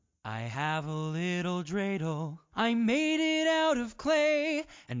I have a little dreidel, I made it out of clay,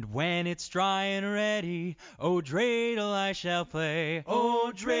 and when it's dry and ready, oh dreidel I shall play.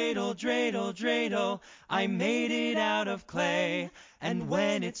 Oh dreidel, dreidel, dreidel, I made it out of clay, and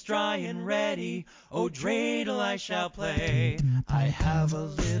when it's dry and ready, oh dreidel I shall play. I have a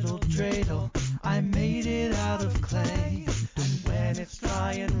little dreidel, I made it out of clay, and when it's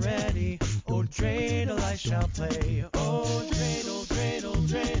dry and ready, oh dreidel I shall play. Oh dreidel, dreidel,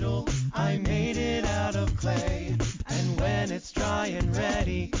 dreidel, I made it out of clay, and when it's dry and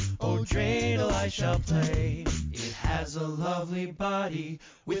ready, oh dreidel I shall play. It has a lovely body,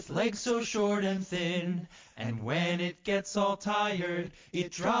 with legs so short and thin, and when it gets all tired,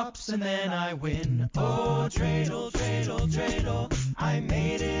 it drops and then I win. Oh dreidel, dreidel, dreidel, I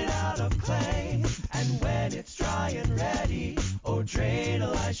made it out of clay, and when it's dry and ready, oh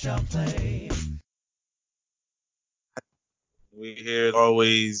dreidel I shall play. We here as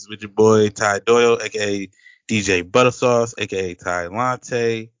always with your boy Ty Doyle, aka DJ Buttersauce, aka Ty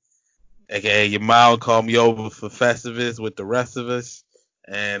Latte, aka your mom called me over for Festivus with the rest of us.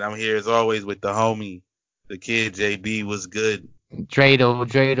 And I'm here as always with the homie, the kid JB. Was good. Dreidel,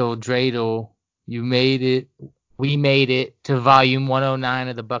 Dreidel, Dreidel, you made it. We made it to volume 109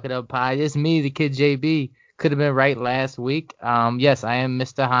 of the Bucket Up Pie. It's me, the kid JB. Could have been right last week. Yes, I am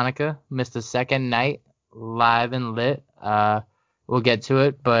Mr. Hanukkah, Mr. Second Night, live and lit. We'll get to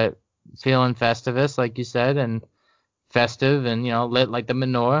it, but feeling Festivus, like you said, and festive and, lit like the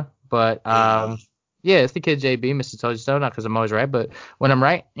menorah. But, yeah, it's the kid JB, Mr. Told You So, not because I'm always right, but when I'm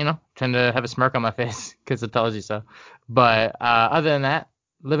right, tend to have a smirk on my face because I told you so. But other than that,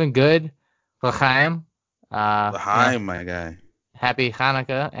 living good. L'chaim. L'chaim, my guy. Happy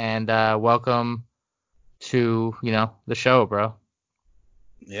Hanukkah, and welcome to, the show, bro.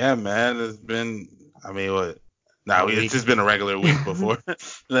 Yeah, man. It's been, what? Nah, it's just been a regular week before.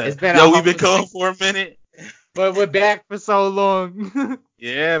 It's been we've been going for a minute. But we're back for so long.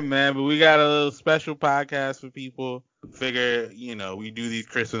 Yeah, man, but we got a little special podcast for people. Figure, we do these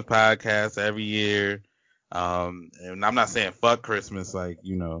Christmas podcasts every year. And I'm not saying fuck Christmas like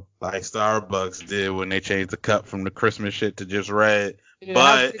Starbucks did when they changed the cup from the Christmas shit to just red. Dude,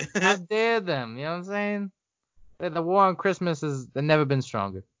 but how dare them, you know what I'm saying? The war on Christmas has never been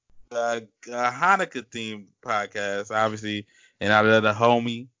stronger. A Hanukkah themed podcast, obviously, and out of the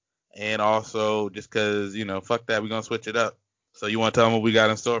homie, and also just because, fuck that, we're going to switch it up. So you want to tell them what we got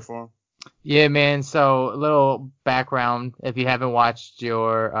in store for them? Yeah, man. So a little background, if you haven't watched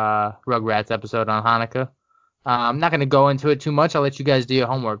your Rugrats episode on Hanukkah. I'm not going to go into it too much. I'll let you guys do your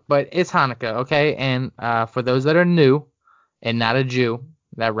homework. But it's Hanukkah, okay? And for those that are new and not a Jew,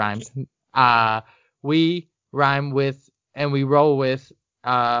 that rhymes, we rhyme with and we roll with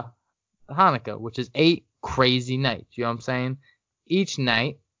Hanukkah, which is 8 crazy nights. You know what I'm saying? Each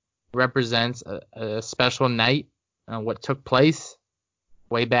night represents a special night, what took place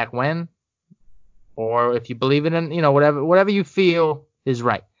way back when, or if you believe it in, whatever you feel is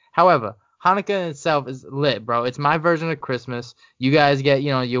right. However, Hanukkah in itself is lit, bro. It's my version of Christmas. You guys get,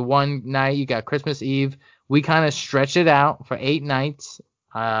 your one night. You got Christmas Eve. We kind of stretch it out for 8 nights,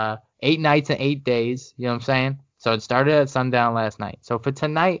 8 nights and 8 days. You know what I'm saying? So it started at sundown last night. So for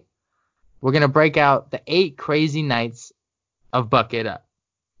tonight, we're going to break out the 8 crazy nights of Bucket Up.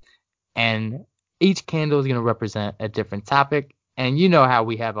 And each candle is going to represent a different topic. And you know how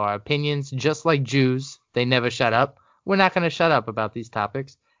we have our opinions. Just like Jews, they never shut up. We're not going to shut up about these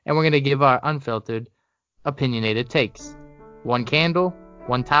topics. And we're going to give our unfiltered, opinionated takes. 1 candle,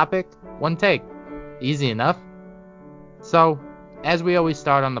 1 topic, 1 take. Easy enough. So, as we always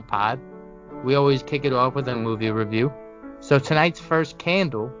start on the pod, we always kick it off with a movie review. So tonight's first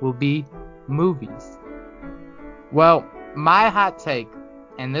candle will be movies. Well, my hot take,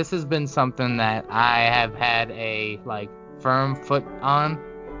 and this has been something that I have had a firm foot on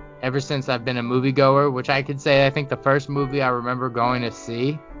ever since I've been a moviegoer, which I could say I think the first movie I remember going to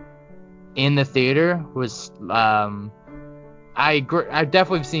see in the theater was I've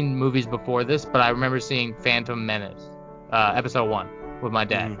definitely seen movies before this, but I remember seeing Phantom Menace, episode 1 with my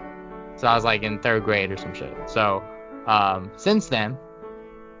dad. Mm-hmm. So I was in 3rd grade or some shit. So since then,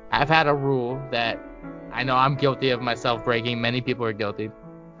 I've had a rule that I know I'm guilty of myself breaking. Many people are guilty.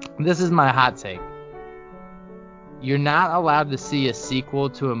 This is my hot take. You're not allowed to see a sequel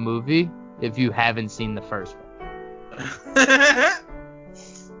to a movie if you haven't seen the first one.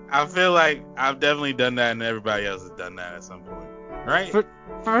 I feel like I've definitely done that, and everybody else has done that at some point, right?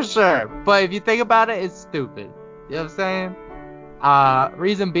 For sure. But if you think about it, it's stupid. You know what I'm saying?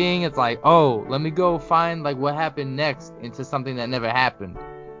 Reason being, it's let me go find what happened next into something that never happened.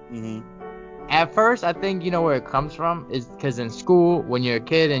 Mm-hmm. At first, I think you know where it comes from is because in school, when you're a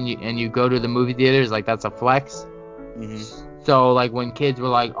kid and you go to the movie theaters, like that's a flex. So like when kids were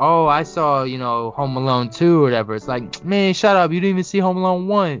like, "Oh, I saw Home Alone 2 or whatever," it's like, man, shut up, you didn't even see Home Alone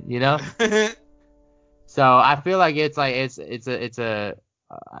 1, So I feel like it's a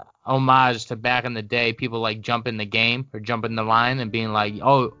homage to back in the day, people like jumping the game or jumping the line and being like,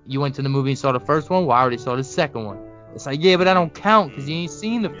 "Oh, you went to the movie and saw the first one? Well, I already saw the second one." It's like, yeah, but that don't count because you ain't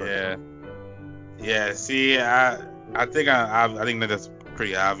seen the first one. Yeah. See, I think I think that that's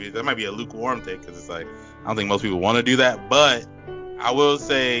pretty obvious. That might be a lukewarm take because it's like I don't think most people want to do that, but I will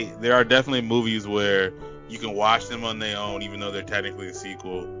say there are definitely movies where you can watch them on their own, even though they're technically a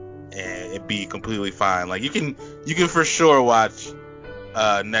sequel, and it be completely fine. Like you can for sure watch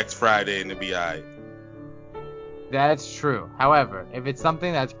Next Friday and it'd be alright. That's true. However, if it's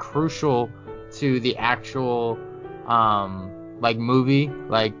something that's crucial to the actual like movie,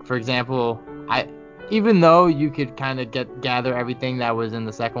 like for example, even though you could kind of gather everything that was in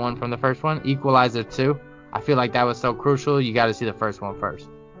the second one from the first one, Equalizer 2, I feel like that was so crucial, you got to see the first one first.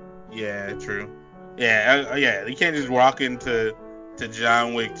 Yeah, true. Yeah, yeah. You can't just walk into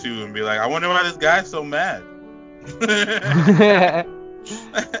John Wick 2 and be like, I wonder why this guy's so mad.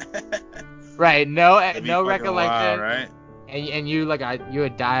 Right. No recollection. Wild, right? And you you a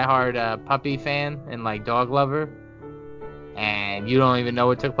diehard puppy fan and like dog lover, and you don't even know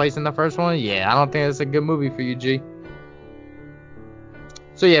what took place in the first one. Yeah, I don't think it's a good movie for you, G.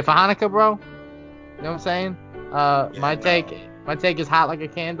 So yeah, for Hanukkah, bro. You know what I'm saying? My take is hot like a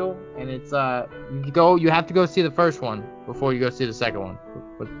candle, and it's you have to go see the first one before you go see the second one.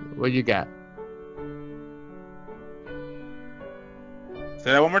 What you got?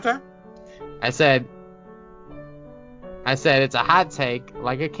 Say that one more time. I said it's a hot take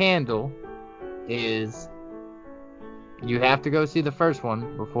like a candle. Is you have to go see the first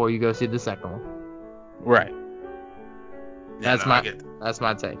one before you go see the second one. Right. That's my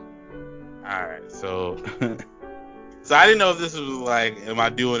take. All right, so I didn't know if this was like, am I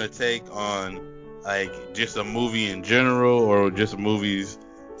doing a take on like just a movie in general or just movies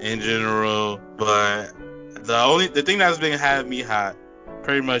in general? But the thing that's been having me hot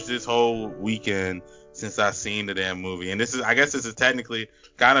pretty much this whole weekend since I seen the damn movie, and I guess this is technically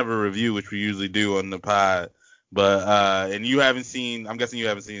kind of a review, which we usually do on the pod. But and I'm guessing you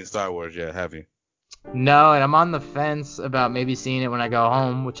haven't seen Star Wars yet, have you? No, and I'm on the fence about maybe seeing it when I go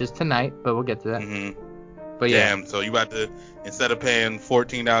home, which is tonight, but we'll get to that. Mm-hmm. But damn, yeah. so you about to, instead of paying $14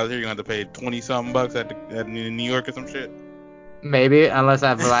 here, you're gonna have to pay 20 something bucks at New York or some shit. Maybe, unless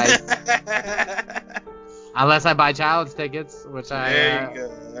I buy child's tickets, which there you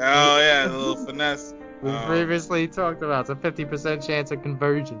go. Oh yeah, a little finesse. We previously talked about. It's a 50% chance of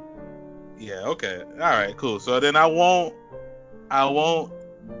conversion. Yeah. Okay. All right. Cool. So then I won't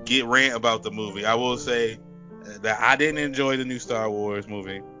get rant about the movie. I will say that I didn't enjoy the new Star Wars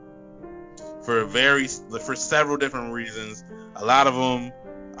movie for several different reasons. A lot of them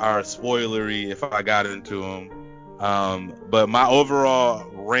are spoilery if I got into them. But my overall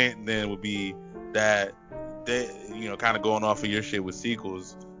rant then would be that they, kind of going off of your shit with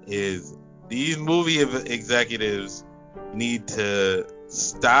sequels, is these movie executives need to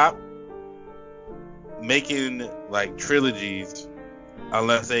stop making like trilogies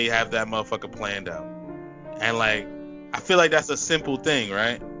unless they have that motherfucker planned out. And like, I feel like that's a simple thing,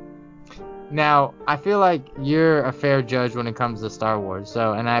 right? Now, I feel like you're a fair judge when it comes to Star Wars.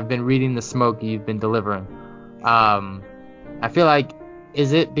 So, and I've been reading the smoke you've been delivering. I feel like,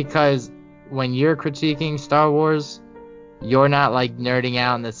 is it because when you're critiquing Star Wars, you're not like nerding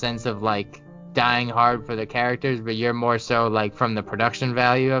out in the sense of like dying hard for the characters, but you're more so like from the production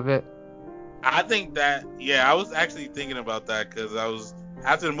value of it? I think that, yeah, I was actually thinking about that because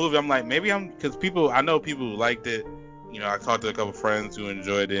after the movie, I'm like, maybe because I know people who liked it. I talked to a couple friends who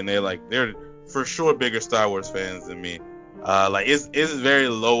enjoyed it, and they're for sure bigger Star Wars fans than me. Like it's very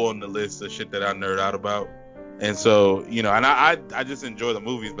low on the list of shit that I nerd out about, and so and I just enjoy the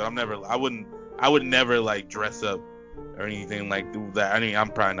movies, but I would never like dress up or anything like that. I mean, I'm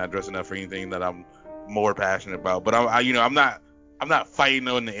probably not dressing up for anything that I'm more passionate about, but I'm not fighting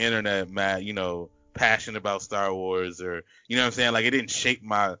on the internet, Matt, passionate about Star Wars, or you know what I'm saying? Like, it didn't shape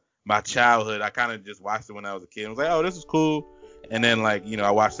my childhood. I kind of just watched it when I was a kid. I was like, oh, this is cool. And then like,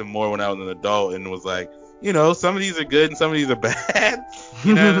 I watched them more when I was an adult and was like, some of these are good and some of these are bad.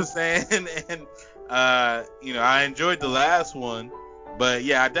 You know what I'm saying? And I enjoyed the last one, but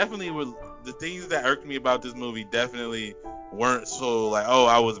yeah, I definitely the things that irked me about this movie definitely weren't so like, oh,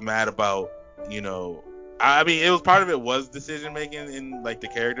 I was mad about, I mean, it was part of it was decision making in like the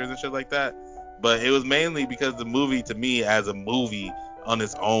characters and shit like that, but it was mainly because the movie, to me, as a movie, on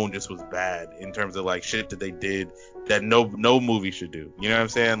its own just was bad in terms of like shit that they did that no movie should do. You know what I'm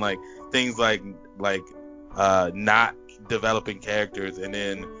saying? Like things like not developing characters and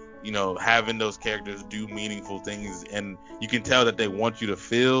then, you know, having those characters do meaningful things, and you can tell that they want you to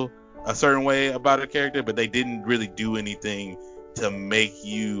feel a certain way about a character, but they didn't really do anything to make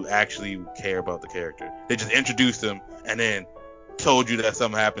you actually care about the character. They just introduced him and then told you that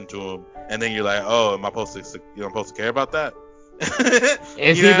something happened to him, and then you're like, oh, am I supposed to care about that?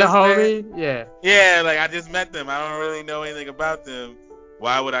 Is You know he the what I'm saying? homie? Yeah. Yeah, like I just met them. I don't really know anything about them.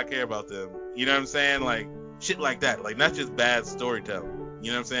 Why would I care about them? You know what I'm saying? Like shit like that. Like not just bad storytelling.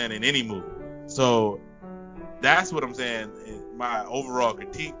 You know what I'm saying? In any movie. So that's what I'm saying. My overall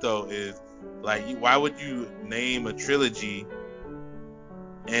critique though is like, why would you name a trilogy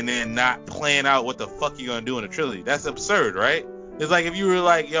and then not plan out what the fuck you're gonna do in a trilogy? That's absurd, right? It's like if you were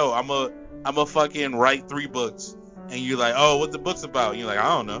like, yo, I'm a fucking write 3 books, and you're like, oh, what's the book's about? And you're like, I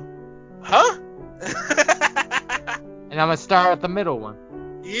don't know. Huh? And I'm gonna start with the middle one.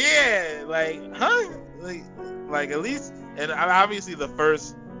 Yeah, like, huh? Like at least, and obviously the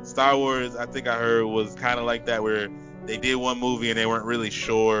first Star Wars I think I heard was kind of like that, where they did one movie and they weren't really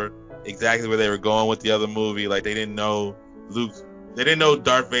sure exactly where they were going with the other movie. Like they didn't know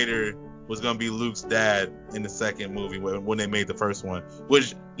Darth Vader was gonna be Luke's dad in the second movie when they made the first one,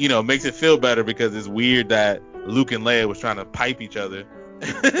 which, you know, makes it feel better because it's weird that Luke and Leia was trying to pipe each other.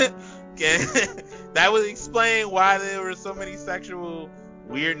 That would explain why there were so many sexual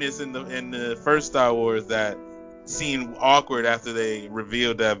weirdness in the first Star Wars that seemed awkward after they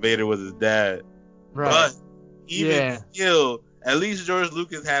revealed that Vader was his dad. Right. But even still, at least George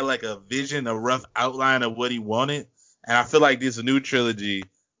Lucas had like a vision, a rough outline of what he wanted. And I feel like this new trilogy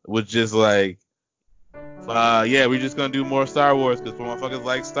was just like, yeah, we're just gonna do more Star Wars because motherfuckers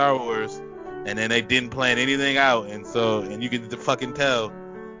like Star Wars, and then they didn't plan anything out, and you can fucking tell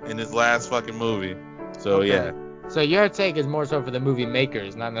in this last fucking movie. So Okay. yeah. So your take is more so for the movie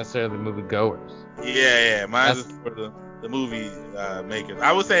makers, not necessarily the movie goers. Yeah. Mine is for the movie makers.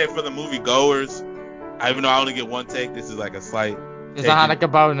 I would say for the movie goers, even though I only get one take, this is like a slight. It's a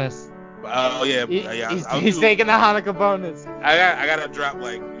Hanukkah bonus. Oh yeah, He's taking the Hanukkah bonus. I gotta drop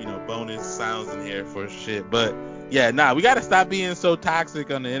like, you know, bonus sounds in here for shit. But yeah, we gotta stop being so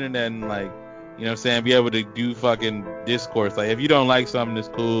toxic on the internet and like, you know what I'm saying, be able to do fucking discourse. Like if you don't like something that's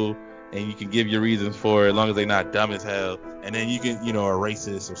cool and you can give your reasons for it, as long as they're not dumb as hell, and then you can, you know, are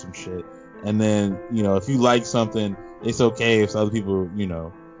racist or some shit. And then, you know, if you like something, it's okay if other people, you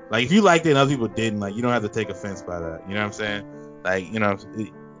know, like if you liked it and other people didn't, like you don't have to take offense by that. You know what I'm saying? Like, you know,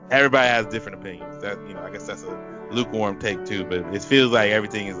 everybody has different opinions. That, you know, I guess that's a lukewarm take too, but it feels like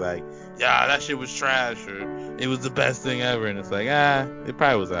everything is like, yeah, that shit was trash, or it was the best thing ever, and it's like, it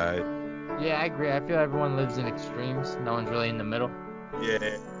probably was alright. Yeah, I agree. I feel everyone lives in extremes. No one's really in the middle.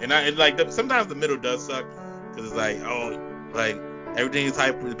 Yeah, and like sometimes the middle does suck because it's like, oh, like everything is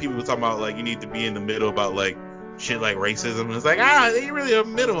hype. People were talking about like you need to be in the middle about like shit like racism, and it's like, they ain't really a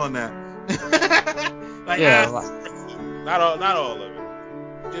middle on that. Like, yeah, not all of it,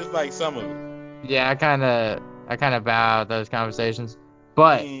 just like some of it. Yeah, I kind of bow out those conversations,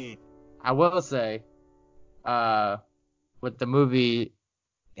 but I will say, with the movie,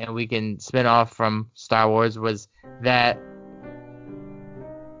 and we can spin off from Star Wars, was that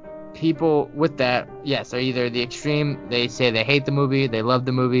people with that, yes, are either the extreme, they say they hate the movie, they love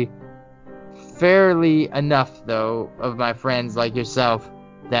the movie. Fairly enough, though, of my friends like yourself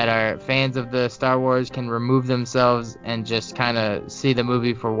that are fans of the Star Wars can remove themselves and just kind of see the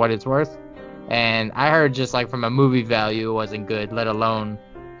movie for what it's worth. And I heard just like from a movie value, it wasn't good, let alone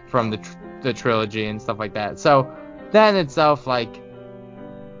from the trilogy and stuff like that. So that in itself like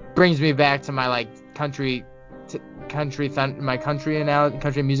brings me back to my like country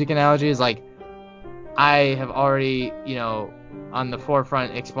music analogy is like I have already, you know, on the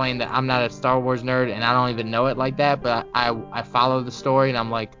forefront explained that I'm not a Star Wars nerd and I don't even know it like that, but I follow the story and I'm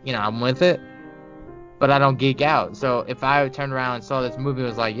like, you know, I'm with it, but I don't geek out. So if I turned around and saw this movie and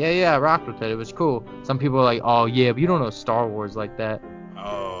was like, yeah, I rocked with it, it was cool. Some people are like, oh yeah, but you don't know Star Wars like that.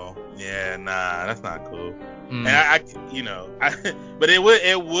 Oh yeah, nah, that's not cool. And I you know, but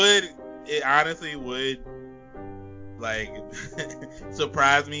it honestly would like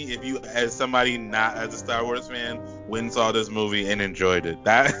surprise me if you, as somebody not as a Star Wars fan, went and saw this movie and enjoyed it.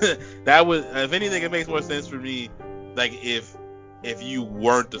 That would, if anything, it makes more sense for me. Like if you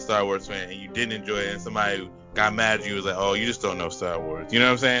weren't a Star Wars fan and you didn't enjoy it, and somebody got mad at you, was like, oh, you just don't know Star Wars. You know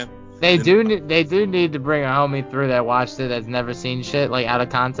what I'm saying? They do need to bring a homie through that watched it that's never seen shit like out of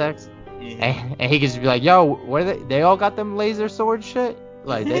context, and he could just be like, yo, what are they all got them laser sword shit?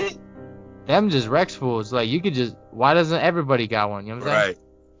 Like they them just Rex fools. Like, you could just, why doesn't everybody got one? You know what I'm saying? Right.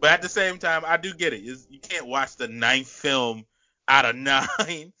 But at the same time, I do get it. You can't watch the 9th film out of 9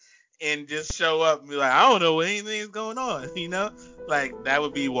 and just show up and be like, I don't know what anything's going on, you know? Like, that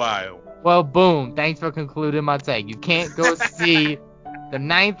would be wild. Well, boom. Thanks for concluding my take. You can't go see the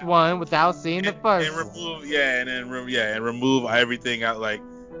 9th one without seeing the first and one. and remove everything out. Like,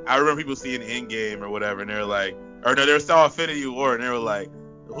 I remember people seeing Endgame or whatever, and they're like, or no, they saw Infinity War, and they were like,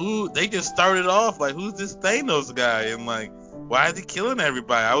 they just started off like, who's this Thanos guy? And like, why is he killing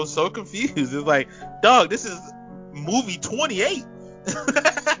everybody? I was so confused. It's like, dog, this is movie 28.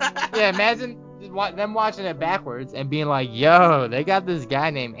 Yeah, imagine them watching it backwards and being like, yo, they got this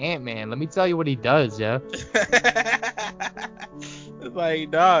guy named Ant-Man. Let me tell you what he does, yo. It's like,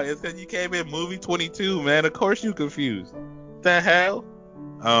 dog, it's because you came in movie 22, man. Of course you confused. The hell?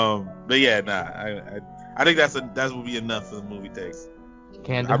 But yeah, I think that would be enough for the movie takes.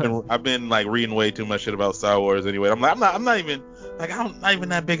 Can't do it. I've been like reading way too much shit about Star Wars anyway. I'm not even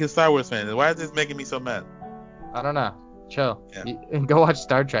that big a Star Wars fan. Why is this making me so mad? I don't know. Chill. Yeah. Go watch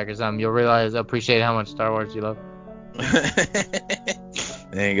Star Trek or something. You'll appreciate how much Star Wars you love.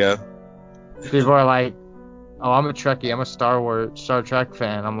 There you go. People are like, oh, I'm a Trekkie. I'm a Star Trek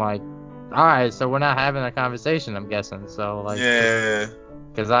fan. I'm like, all right, so we're not having a conversation, I'm guessing. So, like, yeah.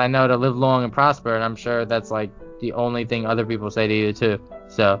 Because I know to live long and prosper, and I'm sure that's, like, the only thing other people say to you, too.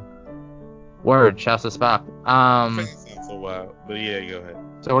 So, word, shouts to Spock. Sounds so wild. But yeah, go ahead.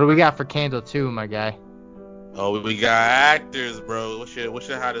 So what do we got for Candle 2, my guy? Oh, we got actors, bro. What's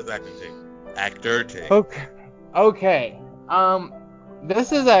your hottest acting take? Actor take. Okay.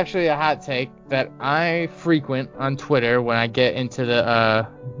 This is actually a hot take that I frequent on Twitter when I get into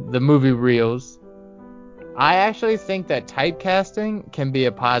the movie reels. I actually think that typecasting can be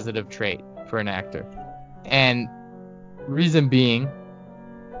a positive trait for an actor. And reason being,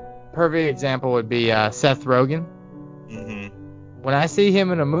 perfect example would be Seth Rogen. Mm-hmm. When I see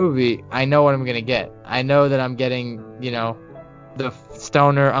him in a movie, I know what I'm going to get. I know that I'm getting, the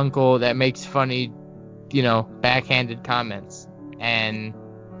stoner uncle that makes funny, backhanded comments and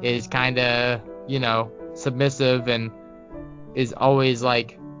is kind of, submissive and is always,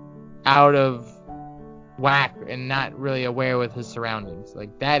 like, out of whack and not really aware with his surroundings.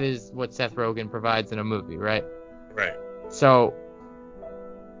 Like, that is what Seth Rogen provides in a movie, right? Right. So,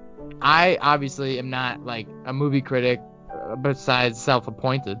 I obviously am not, like, a movie critic besides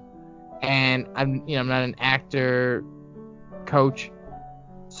self-appointed, and I'm not an actor coach,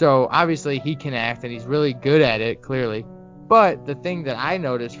 so obviously he can act and he's really good at it, clearly. But the thing that I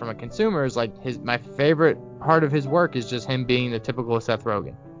noticed from a consumer is, like, my favorite part of his work is just him being the typical Seth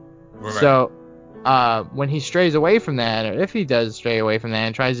Rogen. Right. So when he strays away from that, or if he does stray away from that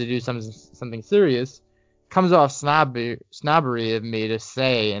and tries to do something serious, comes off snobbery of me to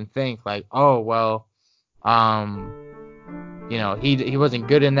say and think, like, oh, well, he wasn't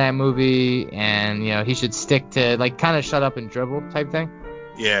good in that movie, and, he should stick to, like, kind of shut up and dribble type thing.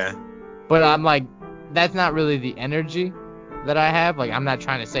 Yeah. But I'm like, that's not really the energy that I have. Like, I'm not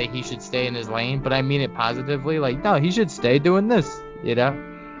trying to say he should stay in his lane, but I mean it positively. Like, no, he should stay doing this,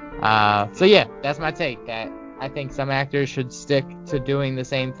 So yeah, that's my take. That I think some actors should stick to doing the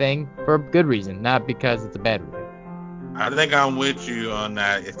same thing for a good reason, not because it's a bad reason. I think I'm with you on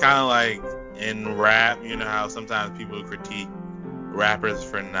that. It's kind of like in rap, you know how sometimes people critique rappers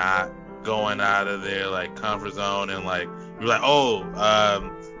for not going out of their, like, comfort zone, and, like, you're like,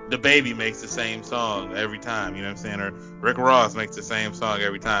 the Baby makes the same song every time, you know what I'm saying? Or Rick Ross makes the same song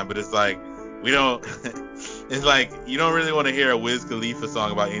every time, but it's like, we don't, it's like, you don't really want to hear a Wiz Khalifa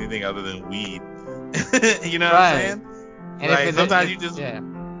song about anything other than weed. You know what I'm saying? And like, sometimes I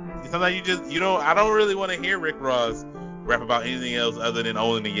don't really want to hear Rick Ross rap about anything else other than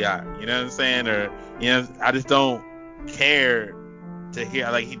owning a yacht, you know what I'm saying? Or, I just don't care to hear,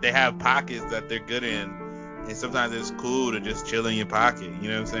 like, they have pockets that they're good in, and sometimes it's cool to just chill in your pocket, you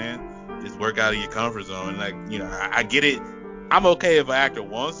know what I'm saying? Just work out of your comfort zone. Like, I get it. I'm okay if an actor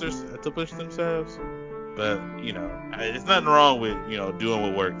wants to push themselves, but, there's nothing wrong with, doing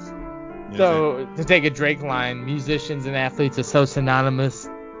what works. So, to take a Drake line, musicians and athletes are so synonymous.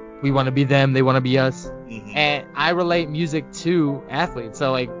 We want to be them, they want to be us. Mm-hmm. And I relate music to athletes.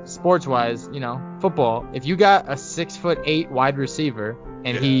 So, like, sports-wise, football. If you got a 6'8" wide receiver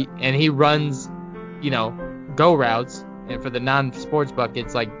and he runs, go routes, and for the non-sports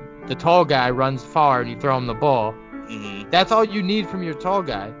buckets, like, the tall guy runs far and you throw him the ball. Mm-hmm. That's all you need from your tall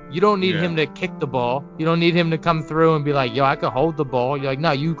guy. You don't need him to kick the ball. You don't need him to come through and be like, yo, I could hold the ball. You're like,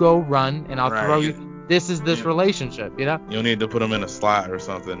 no, you go run and I'll throw you. This is this relationship, You don't need to put him in a slot or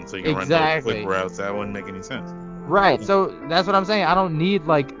something so you can run those quick routes. That wouldn't make any sense. Right. So that's what I'm saying. I don't need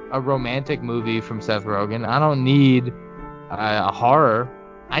like a romantic movie from Seth Rogen. I don't need a horror.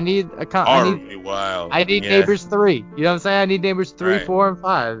 I need Horror would be wild. I need Yeah. Neighbors 3. You know what I'm saying? I need Neighbors 3, Right. 4, and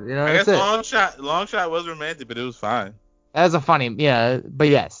 5. You know, I guess that's it. Long Shot was romantic, but it was fine. That's a funny, but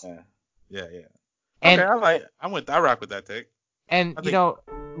yes. Yeah. And Okay, I rock with that take. and I you think- know,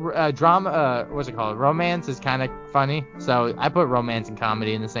 drama, what's it called? Romance is kind of funny. So I put romance and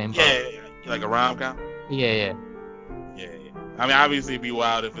comedy in the same boat. Yeah, like a rom-com. Yeah. Yeah. I mean, obviously it'd be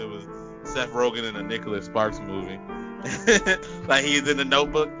wild if it was Seth Rogen in a Nicholas Sparks movie. Like he's in the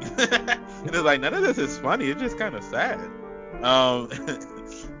Notebook. And it's like, none of this is funny. It's just kind of sad.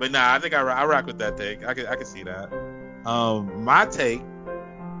 But nah, I think I rock with that take. I can see that. My take,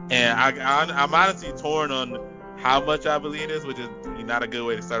 and I'm honestly torn on how much I believe this, which is not a good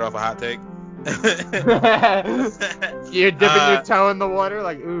way to start off a hot take. You're dipping your toe in the water,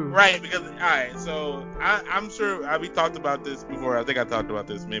 like ooh. Right, because all right, so I'm sure we talked about this before. I think I talked about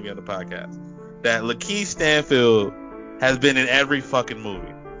this maybe on the podcast. That Lakeith Stanfield has been in every fucking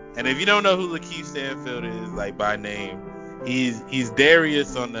movie. And if you don't know who Lakeith Stanfield is, like by name, he's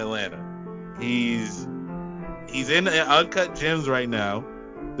Darius on Atlanta. He's in Uncut Gems right now,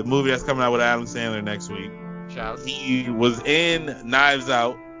 the movie that's coming out with Adam Sandler next week. Shouts. He was in Knives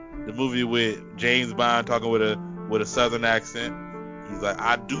Out, the movie with James Bond talking with a southern accent. He's like,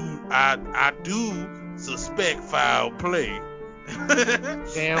 I do suspect foul play.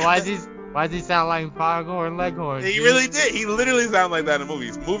 Damn, why does he sound like Foghorn Leghorn? He really did. He literally sounded like that in the movie.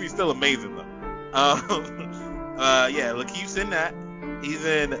 The movie's still amazing though. Yeah, Lakeith's in that. He's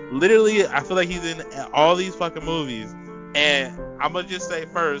in literally. I feel like he's in all these fucking movies. And I'm gonna just say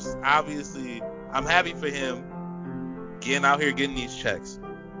first, obviously, I'm happy for him getting out here getting these checks.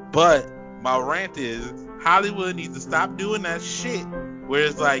 But my rant is Hollywood needs to stop doing that shit where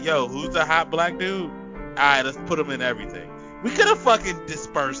it's like, yo, who's the hot black dude? Alright, let's put him in everything. We could have fucking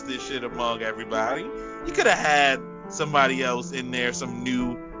dispersed this shit among everybody. You could have had somebody else in there, some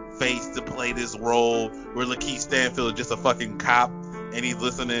new face to play this role where Lakeith Stanfield is just a fucking cop and he's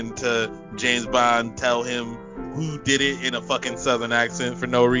listening to James Bond tell him who did it in a fucking southern accent for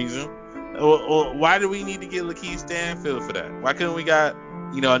no reason. Or why do we need to get Lakeith Stanfield for that? Why couldn't we got,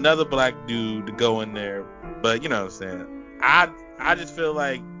 another black dude to go in there? But you know what I'm saying. I just feel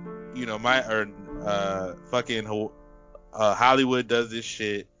like, Hollywood does this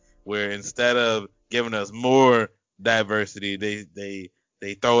shit where instead of giving us more diversity, they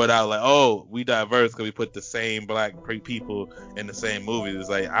throw it out like, oh, we diverse because we put the same black people in the same movies. It's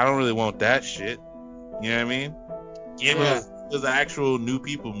like, I don't really want that shit. You know what I mean? Give us actual new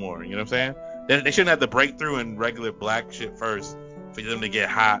people more. You know what I'm saying? They shouldn't have to break through in regular black shit first for them to get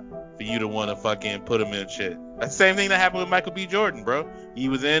hot, for you to want to fucking put them in shit. That's the same thing that happened with Michael B. Jordan, bro. He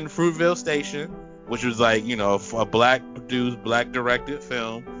was in Fruitvale Station, which was like, a black produced, black directed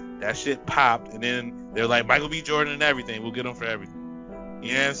film. That shit popped, and then they're like, Michael B. Jordan and everything. We'll get him for everything.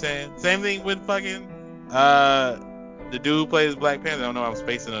 You know what I'm saying? Same thing with fucking the dude who plays Black Panther. I don't know. I'm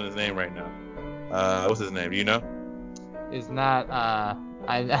spacing on his name right now. What's his name? Do you know? It's not. I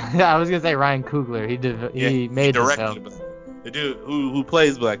was gonna say Ryan Coogler. He made the film. The dude who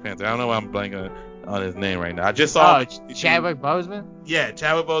plays Black Panther. I don't know why I'm blanking on his name right now. I just saw him. Chadwick Boseman? Yeah,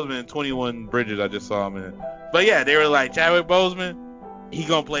 Chadwick Boseman in 21 Bridges. I just saw him in. But yeah, they were like, Chadwick Boseman, he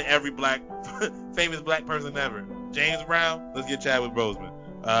gonna play every black famous black person ever. James Brown, let's get Chadwick Boseman.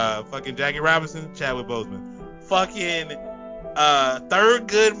 Fucking Jackie Robinson, Chadwick Boseman. Fucking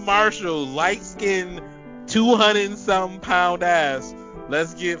Thurgood Marshall, light skinned 200-something pound ass.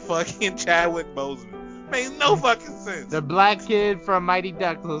 Let's get fucking Chadwick Boseman. Makes no fucking sense. The black kid from Mighty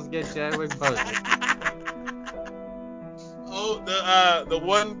Ducks. Let's get Chadwick Boseman. Oh, the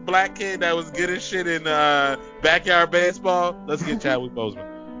one black kid that was good as shit in backyard baseball. Let's get Chadwick Boseman.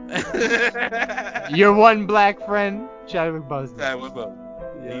 Your one black friend, Chadwick Boseman. Chadwick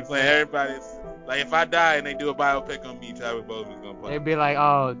Boseman. Yeah, he play everybody's. Like if I die and they do a biopic on me, Chadwick Boseman's gonna play. They'd be like,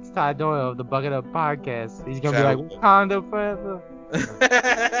 oh, it's Ty Doyle of the Bucket Up Podcast. He's gonna Chadwick be like, Wakanda forever.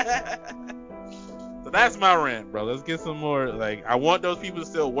 So that's my rant, bro. Let's get some more. Like, I want those people to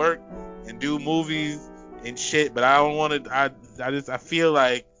still work and do movies and shit, but I don't want to. I feel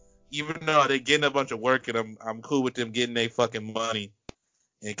like even though they're getting a bunch of work and I'm cool with them getting their fucking money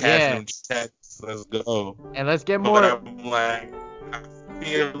and cashing them checks. Let's go. And let's get more. But I'm like, I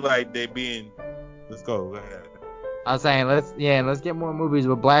feel like they being. Let's go. Go ahead. I was saying, let's get more movies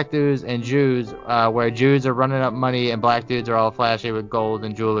with black dudes and Jews, where Jews are running up money and black dudes are all flashy with gold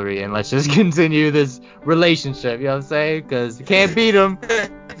and jewelry, and let's just continue this relationship, you know what I'm saying? Because you can't beat them,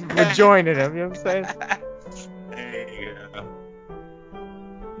 we're joining them, you know what I'm saying? There you go.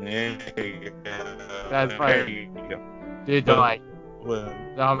 That's There funny. you go. Dude, don't like. Well,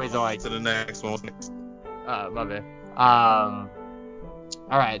 The homies don't like. to the next one. My bad.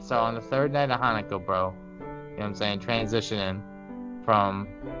 Alright, so on the third night of Hanukkah, bro, you know what I'm saying, transitioning from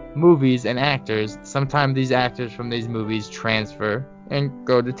movies and actors, sometimes these actors from these movies transfer and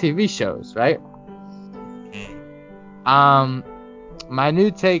go to TV shows, right? My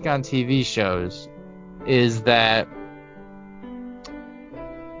new take on TV shows is that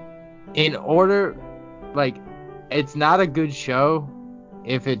in order, like, it's not a good show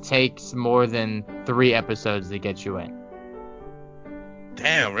if it takes more than 3 episodes to get you in.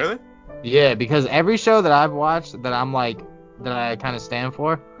 Damn, really? Yeah, because every show that I've watched that I'm like, that I kind of stand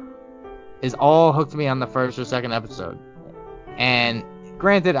for, is all hooked me on the first or second episode. And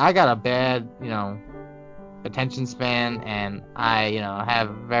granted, I got a bad, attention span, and I, have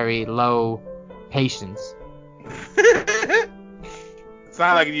very low patience. It's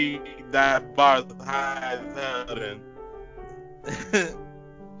not like that bar's high as hell then.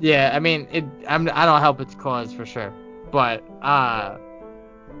 Yeah, I mean, I don't help its cause for sure. But,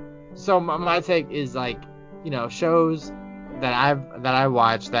 so my take is like, shows that I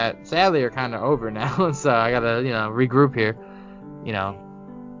watch that sadly are kind of over now, so I gotta regroup here,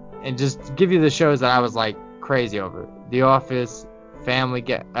 and just give you the shows that I was like crazy over: The Office, not Family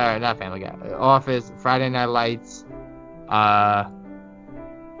Guy, Office, Friday Night Lights, trying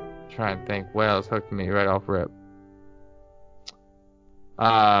to think what else hooked me right off rip.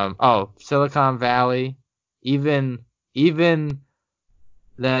 Silicon Valley, even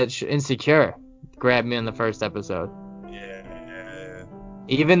that Insecure grabbed me in the first episode. Yeah.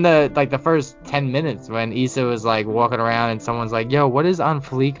 Even the first 10 minutes when Issa was like walking around and someone's like, "Yo, what does on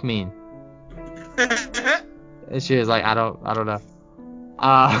fleek mean?" And she was like, "I don't know."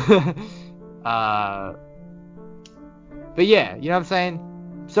 But yeah, you know what I'm saying?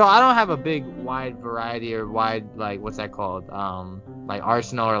 So I don't have a big wide variety or wide, like, what's that called? Like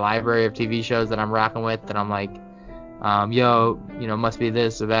arsenal or library of TV shows that I'm rocking with that I'm like, must be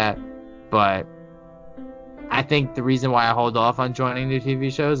this or that. But I think the reason why I hold off on joining new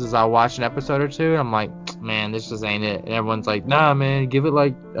TV shows is I'll watch an episode or two and I'm like, man, this just ain't it. And everyone's like, nah, man, give it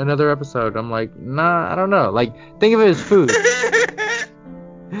like another episode. I'm like, nah, I don't know. Like, think of it as food.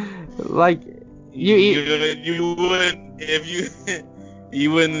 Like, you eat. You wouldn't if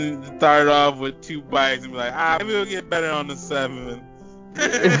you wouldn't start off with 2 bites and be like, maybe it'll get better on the 7th.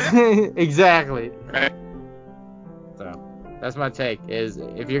 Exactly. Right. So that's my take. Is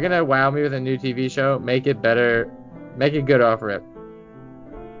if you're gonna wow me with a new TV show, make it better, make it good off rip.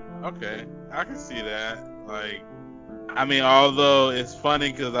 Okay, I can see that. Like, I mean, although it's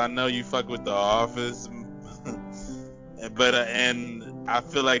funny because I know you fuck with The Office, but and I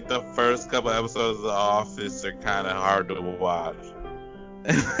feel like the first couple episodes of The Office are kind of hard to watch.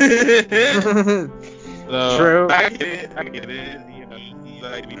 So, True. I get it. You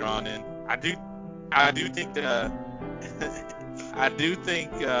like to be drawn in. I do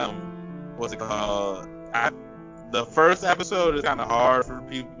think what's it called? The first episode is kind of hard for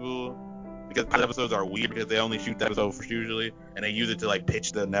people because pilot episodes are weird because they only shoot the episode first usually, and they use it to like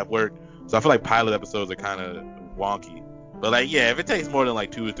pitch the network. So I feel like pilot episodes are kind of wonky. But like, yeah, if it takes more than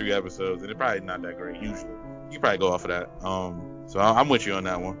like 2 or 3 episodes, then it's probably not that great usually. You can probably go off of that. So I'm with you on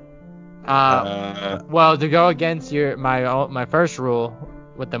that one. Well, to go against my first rule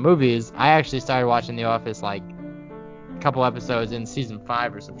with the movies, I actually started watching The Office like a couple episodes in season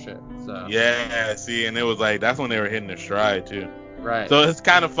 5 or some shit. So yeah, see, and it was like that's when they were hitting their stride too. right. So it's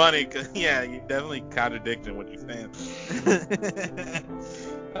kind of funny because yeah, you're definitely contradicting what you're saying.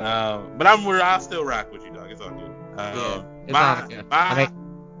 But I'll still rock with you, dog. It's all good. It's not good.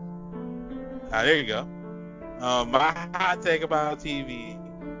 There you go. My hot take about TV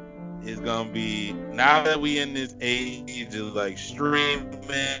is gonna be now that we in this age of like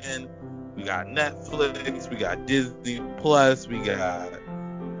streaming, we got Netflix, we got Disney Plus, we got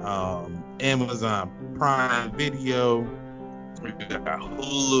Amazon Prime Video, we got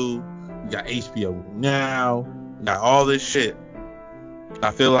Hulu, we got HBO Now, we got all this shit. I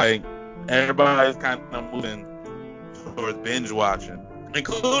feel like everybody's kind of moving towards binge watching,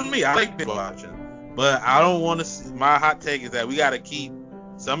 including me. I like binge watching, but I don't want to see. My hot take is that we got to keep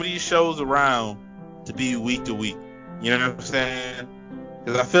some of these shows around to be week to week. You know what I'm saying?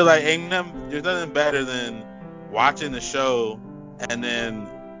 Because I feel like there's nothing better than watching the show and then,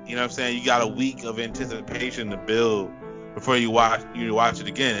 you know what I'm saying, you got a week of anticipation to build before you watch it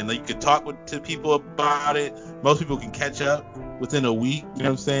again. And then you can talk to people about it. Most people can catch up within a week, you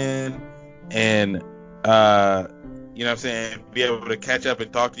know what I'm saying? And, you know what I'm saying, be able to catch up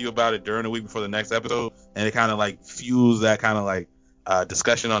and talk to you about it during the week before the next episode. And it kind of like fuels that kind of like,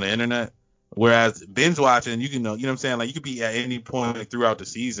 discussion on the internet. Whereas binge watching, you can know, you know what I'm saying? Like you could be at any point throughout the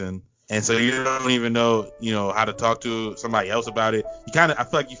season, and so you don't even know, how to talk to somebody else about it. I feel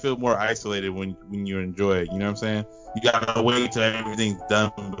like you feel more isolated when you enjoy it. You know what I'm saying? You gotta wait till everything's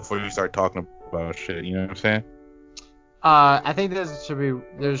done before you start talking about shit. You know what I'm saying? I think there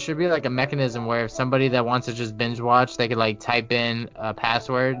should be like a mechanism where if somebody that wants to just binge watch, they could like type in a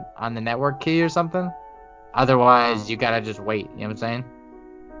password on the network key or something. Otherwise, you gotta just wait. You know what I'm saying?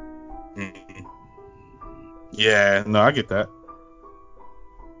 Mm-hmm. Yeah, no, I get that.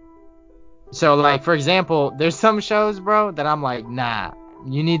 So, like, for example, there's some shows, bro, that I'm like, nah,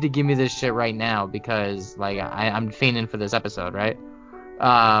 you need to give me this shit right now because, like, I'm fiending for this episode, right?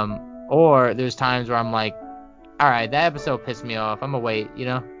 Or there's times where I'm like, all right, that episode pissed me off. I'm gonna wait,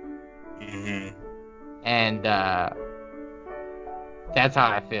 Mm-hmm. And that's how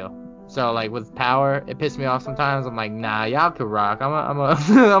I feel. So, like, with Power, it pissed me off sometimes. I'm like, nah, y'all could rock. I'm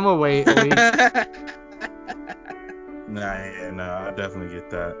gonna wait a week. Nah, I definitely get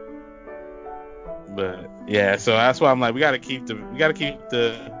that. But yeah, so that's why I'm like, we gotta keep the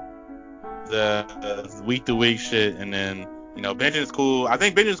week to week shit, and then binging is cool. I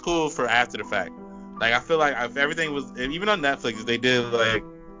think binging is cool for after the fact. Like I feel like if everything was, even on Netflix, if they did like,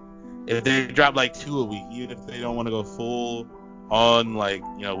 if they drop like 2 a week, even if they don't want to go full on like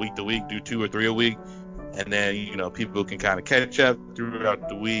week to week, do 2 or 3 a week, and then people can kind of catch up throughout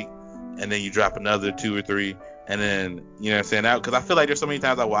the week, and then you drop another 2 or 3, and then what I'm saying, that because I feel like there's so many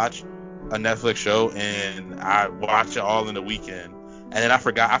times I watch a Netflix show and I watch it all in the weekend, and then I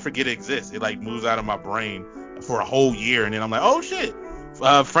forget it exists. It like moves out of my brain for a whole year, and then I'm like, oh shit,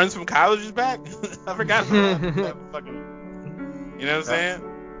 Friends from College is back. I forgot about that fucking. You know what I'm saying?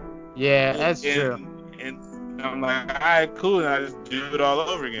 Yeah, that's true. And I'm like, all right, cool, and I just do it all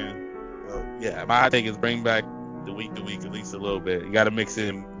over again. So yeah, my take is bring back the week to week at least a little bit. You got to mix it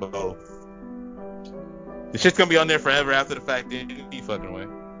in both. The shit's gonna be on there forever after the fact. Any fucking way.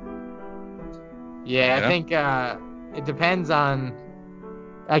 Yeah, I think it depends on.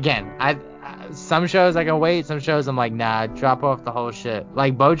 Again, some shows I can wait. Some shows I'm like, nah, drop off the whole shit.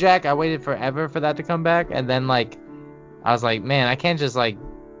 Like BoJack, I waited forever for that to come back, and then like, I was like, man, I can't just like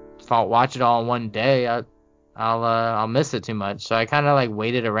watch it all in one day. I'll miss it too much. So I kind of like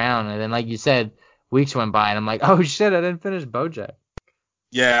waited around, and then like you said, weeks went by, and I'm like, oh shit, I didn't finish BoJack.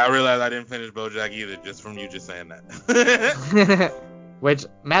 Yeah, I realized I didn't finish BoJack either, just from you just saying that. Which,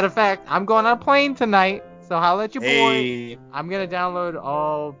 matter of fact, I'm going on a plane tonight, so holla at your Hey. boy. I'm gonna download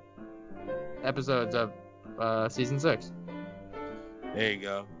all episodes of season 6. There you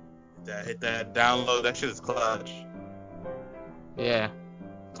go. Hit that download. That shit is clutch. Yeah.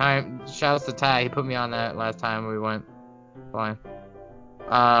 Shouts to Ty. He put me on that last time we went flying.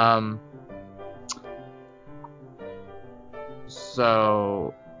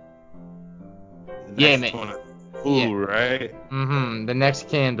 So. Yeah, man. Food, right? The next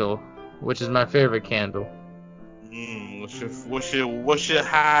candle, which is my favorite candle. What's your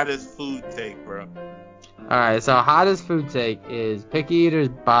hottest food take, bro? Alright, so hottest food take is picky eaters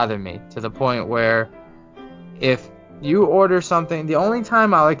bother me to the point where if you order something, the only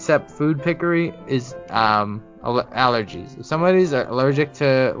time I'll accept food pickery is allergies. If somebody's allergic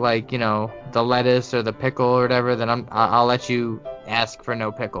to like the lettuce or the pickle or whatever, then I'll let you ask for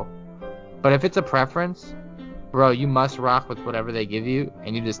no pickle. But if it's a preference, bro, you must rock with whatever they give you,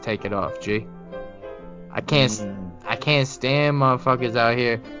 and you just take it off, G. I can't stand motherfuckers out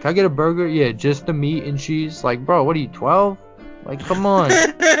here. Can I get a burger? Yeah, just the meat and cheese. Like, bro, what are you, 12? Like, come on.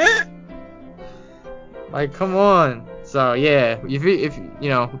 Like, come on. So, yeah, if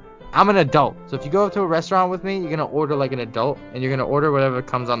I'm an adult. So if you go to a restaurant with me, you're going to order like an adult, and you're going to order whatever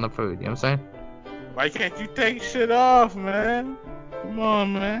comes on the food. You know what I'm saying? Why can't you take shit off, man? Come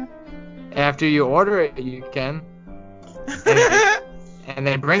on, man. After you order it, you can. And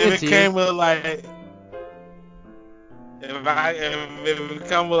they bring it to you. If it came with like... If it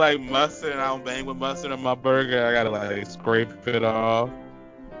come with like mustard and I don't bang with mustard on my burger, I gotta like scrape it off.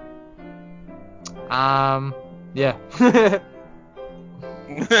 Yeah.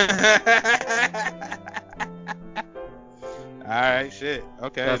 Alright, shit.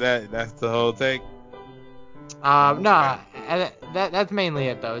 Okay, that's the whole take. No, that's mainly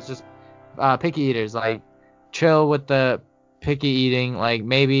it though. It's just picky eaters, like chill with the picky eating, like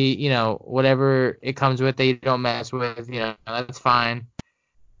maybe whatever it comes with, they don't mess with, that's fine.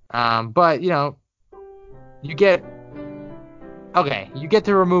 But you get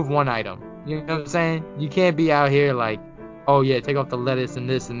to remove one item. You know what I'm saying? You can't be out here like, oh yeah, take off the lettuce and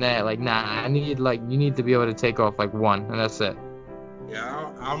this and that. Like, nah, you need to be able to take off like one, and that's it.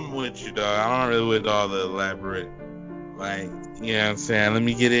 Yeah, I'm with you, dog. I don't really with all the elaborate Like, you know what I'm saying? Let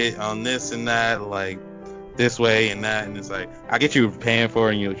me get it on this and that, like this way and that, and it's like I get you paying for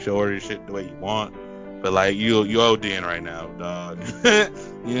it and you should order shit the way you want, but like you ODing right now, dog.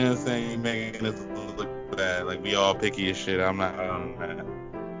 You know what I'm saying? You're making us look bad. Like we all picky as shit. I'm not on that.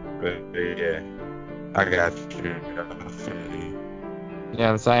 But yeah, I got you. I feel you. You know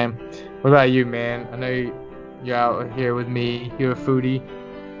what I'm saying? What about you, man? I know you're out here with me. You're a foodie.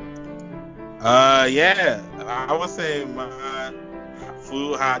 Yeah, I would say my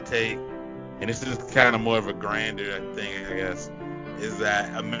food hot take, and this is kind of more of a grander thing, I guess, is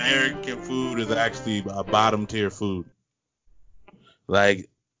that American food is actually a bottom tier food. Like,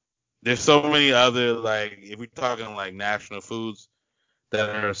 there's so many other, like, if we're talking like national foods that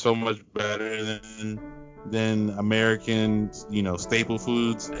are so much better than American, staple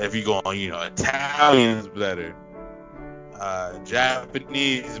foods. If you go on, Italian is better,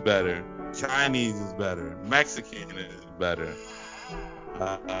 Japanese is better, Chinese is better, Mexican is better.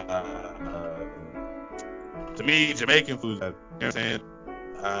 To me, Jamaican food is better. You know what I'm saying?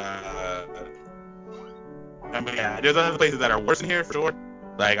 I mean, yeah, there's other places that are worse than here for sure.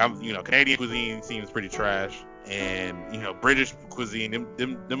 Like Canadian cuisine seems pretty trash, and British cuisine,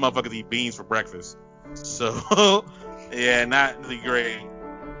 them motherfuckers eat beans for breakfast. So yeah, not really great.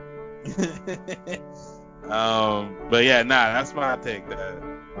 But yeah, that's my take. That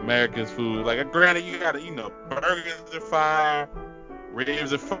America's food, like, granted, you gotta, burgers are fire,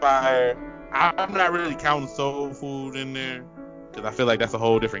 ribs are fire. I'm not really counting soul food in there because I feel like that's a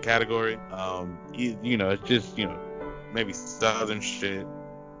whole different category. It's just maybe southern shit.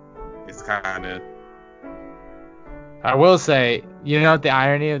 It's kind of. I will say, you know what the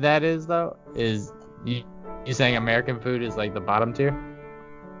irony of that is, though? Is you saying American food is like the bottom tier?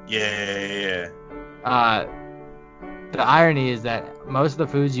 Yeah. The irony is that most of the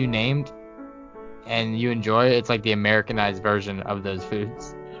foods you named and you enjoy, it's like the Americanized version of those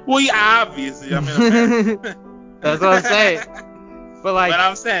foods. Well, yeah, obviously, I'm in America. That's what I'm saying. But like,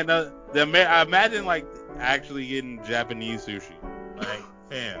 I'm saying, I imagine like actually getting Japanese sushi. Like,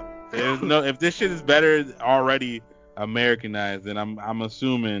 fam, if this shit is better already Americanized, then I'm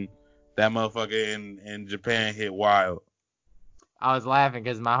assuming that motherfucker in Japan hit wild. I was laughing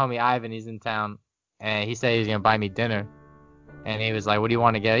because my homie Ivan, he's in town, and he said he's gonna buy me dinner, and he was like, "What do you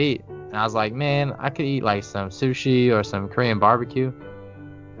want to go eat?" And I was like, "Man, I could eat like some sushi or some Korean barbecue."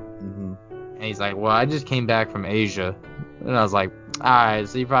 Mm-hmm. And he's like, "Well, I just came back from Asia," and I was like, "All right,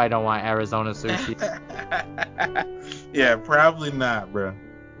 so you probably don't want Arizona sushi." Yeah, probably not, bro.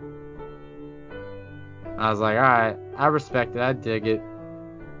 I was like, "All right, I respect it. I dig it."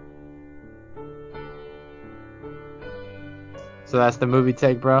 So that's the movie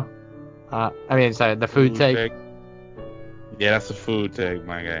take, bro. The food take. Yeah, that's the food take,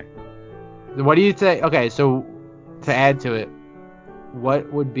 my guy. What do you think? Okay, so to add to it,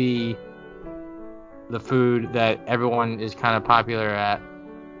 what would be the food that everyone is kind of popular at?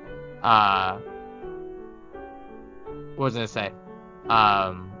 What was I gonna say?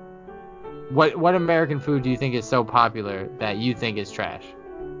 What American food do you think is so popular that you think is trash?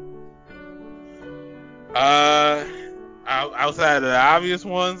 Outside of the obvious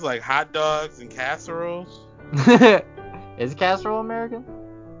ones like hot dogs and casseroles. Is casserole American?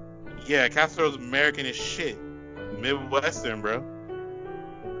 Yeah, casserole's American as shit. Midwestern, bro.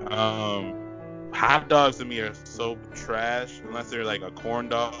 Hot dogs to me are so trash unless they're like a corn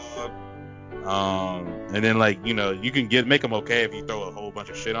dog. And then like you can make them okay if you throw a whole bunch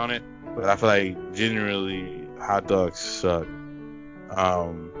of shit on it, but I feel like generally hot dogs suck.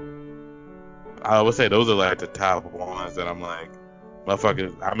 I would say those are like the top ones that I'm like,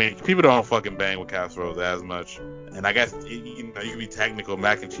 motherfuckers. I mean, people don't fucking bang with casseroles as much, and I guess you can be technical.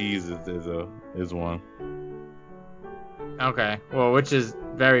 Mac and cheese is one. Okay, well, which is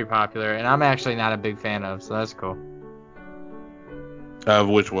very popular, and I'm actually not a big fan of, so that's cool. Of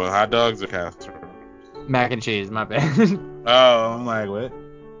which one, hot dogs or casserole? Mac and cheese, my bad. Oh, I'm like, what?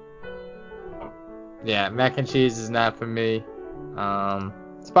 Yeah, mac and cheese is not for me.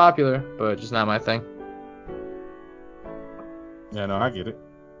 It's popular, but just not my thing. Yeah, no, I get it.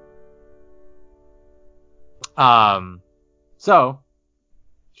 So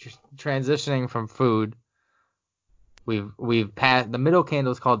transitioning from food, we've passed the middle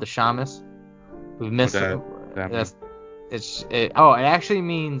candle is called the shamus. We've missed it. It actually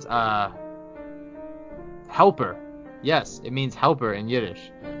means helper. Yes, it means helper in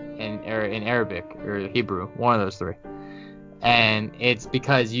Yiddish, in Arabic or Hebrew, one of those three. And it's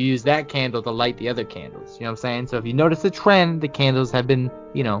because you use that candle to light the other candles. You know what I'm saying? So if you notice the trend, the candles have been,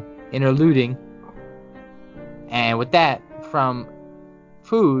 interluding. And with that, from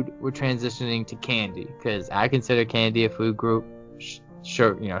food, we're transitioning to candy, because I consider candy a food group.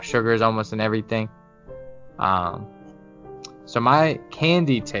 Sugar is almost in everything. So my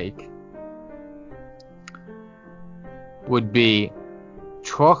candy take would be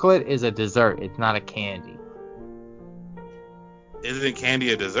chocolate is a dessert. It's not a candy. Isn't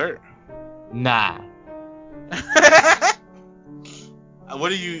candy a dessert? Nah. What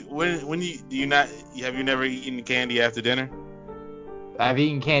do you when you do you not have you never eaten candy after dinner? I've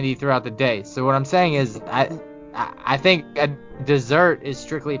eaten candy throughout the day. So what I'm saying is I think a dessert is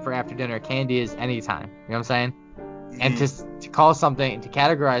strictly for after dinner. Candy is anytime. You know what I'm saying? And to call something, to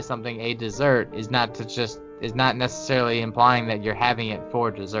categorize something a dessert is not necessarily implying that you're having it for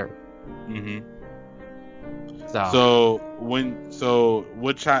dessert. Mm-hmm. So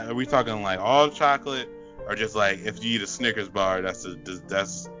What are we talking, like all chocolate, or just like if you eat a Snickers bar, that's a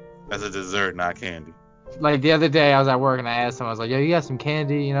dessert, not candy? like the other day I was at work and I asked someone, I was like, yo, you got some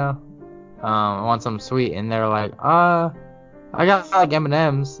candy, you know? I want something sweet, and they're like, I got like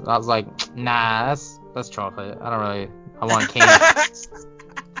M&Ms. I was like, nah, that's chocolate. I want candy.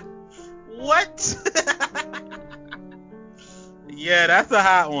 What? Yeah, that's a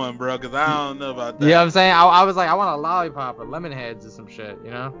hot one, bro, because I don't know about that. You know what I'm saying? I was like, I want a lollipop or lemon heads or some shit, you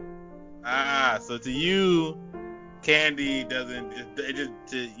know? So to you, candy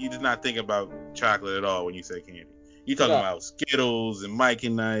you just not think about chocolate at all when you say candy. You talking about Skittles and Mike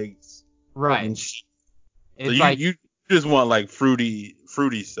and Ike's. Right. And shit. It's so you just want like fruity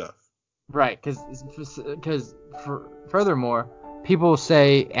stuff. Right, because furthermore, people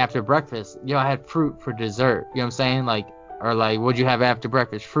say after breakfast, yo, I had fruit for dessert. You know what I'm saying? Like, or like, what'd you have after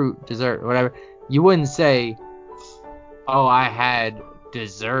breakfast? Fruit, dessert, whatever. You wouldn't say, oh, I had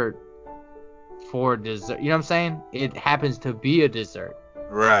dessert for dessert. You know what I'm saying? It happens to be a dessert.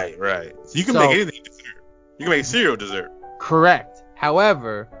 Right. So you can make anything dessert. You can make cereal dessert. Correct.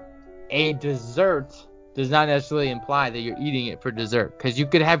 However, a dessert does not necessarily imply that you're eating it for dessert, because you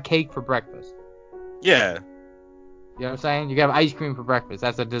could have cake for breakfast. Yeah. You know what I'm saying? You can have ice cream for breakfast.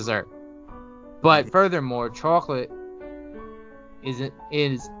 That's a dessert. But furthermore, chocolate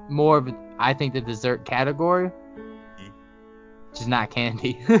is more of, I think, the dessert category, which is not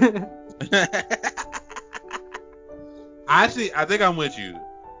candy. Actually, I think I'm with you,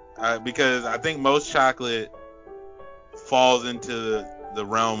 because I think most chocolate falls into the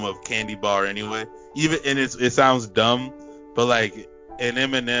realm of candy bar anyway. And it sounds dumb, but like an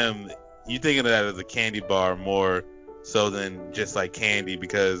M&M, you think of that as a candy bar more so than just like candy,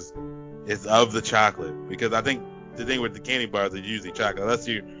 because it's of the chocolate. Because I think the thing with the candy bars is usually chocolate, unless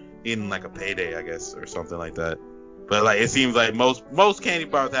you're eating like a Payday, I guess, or something like that. But like it seems like most candy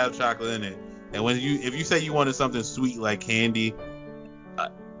bars have chocolate in it. And if you say you wanted something sweet like candy,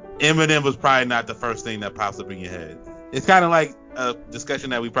 M&M was probably not the first thing that pops up in your head. It's kind of like a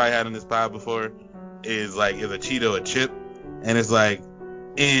discussion that we probably had on this pod before, is a Cheeto a chip? And it's like,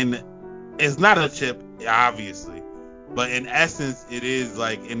 it's not a chip, obviously, but in essence, it is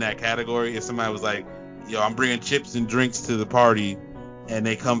like in that category. If somebody was like, yo, I'm bringing chips and drinks to the party, and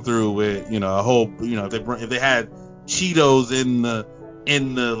they come through with, a whole, if they had Cheetos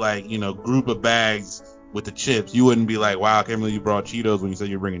in the like, group of bags with the chips, you wouldn't be like, wow, I can't believe you brought Cheetos when you said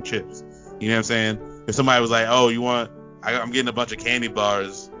you're bringing chips. You know what I'm saying? If somebody was like, oh, I'm getting a bunch of candy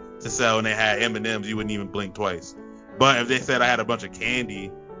bars to sell, and they had M&Ms, you wouldn't even blink twice. But if they said I had a bunch of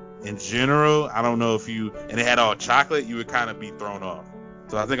candy in general, I don't know and they had all chocolate, you would kind of be thrown off.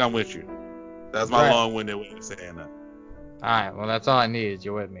 So I think I'm with you. That's my long-winded way of saying that. All right, well, that's all I need is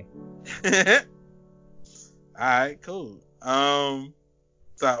you're with me. All right, cool.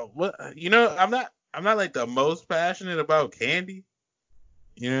 So what? I'm not like the most passionate about candy.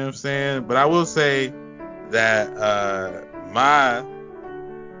 You know what I'm saying? But I will say that my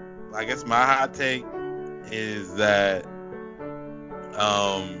hot take is that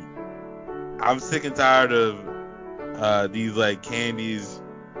I'm sick and tired of these like candies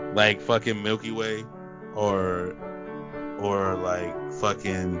like fucking Milky Way or like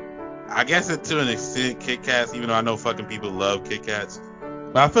fucking, I guess it to an extent, Kit Kats, even though I know fucking people love Kit Kats.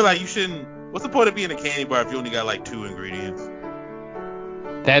 But I feel like you shouldn't. What's the point of being a candy bar if you only got like 2 ingredients?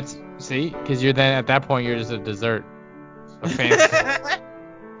 Because you're then at that point you're just a dessert,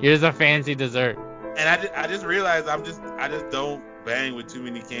 you're just a fancy dessert. And I just realized I just don't bang with too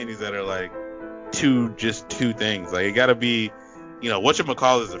many candies that are like two things. Like it gotta be,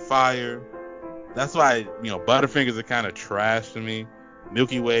 whatchamacallit is a fire. That's why Butterfingers are kind of trash to me.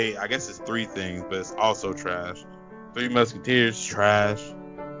 Milky Way, I guess it's 3 things, but it's also trash. Three Musketeers, trash.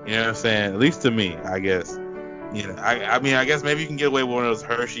 You know what I'm saying? At least to me, I guess. I mean, I guess maybe you can get away with one of those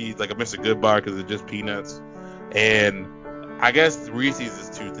Hershey's, like a Mr. Good bar, because it's just peanuts. And I guess Reese's is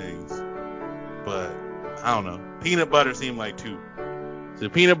two things, but I don't know. Peanut butter seemed like two. So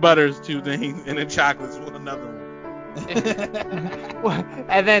peanut butter is two things, and then chocolate's another one.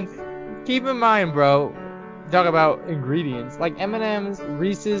 And then keep in mind, bro, talk about ingredients like M&M's,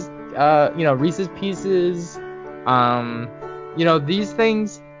 Reese's, Reese's Pieces, these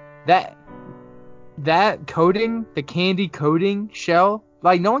things, that coating, the candy coating shell,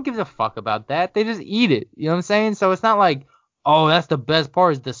 like no one gives a fuck about that. They just eat it. You know what I'm saying? So it's not like, oh, that's the best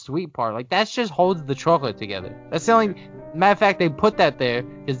part is the sweet part. Like that just holds the chocolate together. That's the only matter of fact they put that there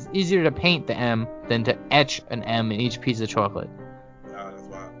because it's easier to paint the M than to etch an M in each piece of chocolate. Oh, that's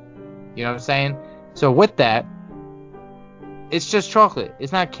wild. You know what I'm saying? So with that, it's just chocolate.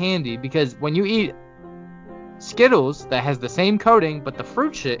 It's not candy because when you eat Skittles that has the same coating but the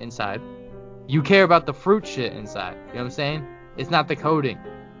fruit shit inside, you care about the fruit shit inside. You know what I'm saying? It's not the coating.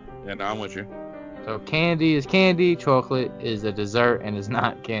 Yeah, no, I'm with you. So candy is candy, chocolate is a dessert, and it's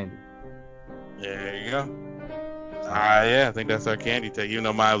not candy. There you go. Yeah, I think that's our candy take. Even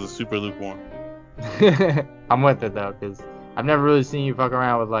though mine was a super lukewarm. I'm with it though, cause I've never really seen you fuck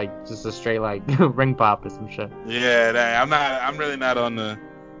around with like just a straight like ring pop or some shit. Yeah, I'm really not on the.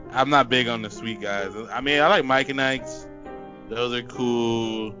 I'm not big on the sweet guys. I mean, I like Mike and Ike's. Those are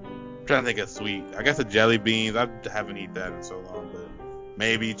cool. I'm trying to think of sweet. I guess the jelly beans. I haven't eaten that in so long, but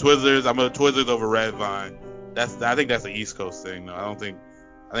maybe Twizzlers. I'm a Twizzlers over Red Vine. I think that's an East Coast thing though. I think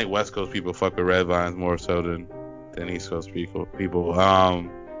West Coast people fuck with Red Vines more so than East Coast people. But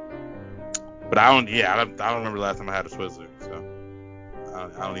I don't remember the last time I had a Twizzler, so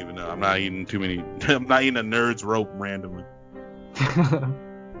I don't even know. I'm not eating too many. I'm not eating a Nerd's Rope randomly.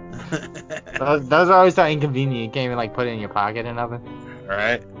 those are always so inconvenient. You can't even like put it in your pocket or nothing.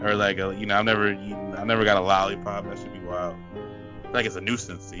 Right? Or like I've never got a lollipop. That should be wild. Like it's a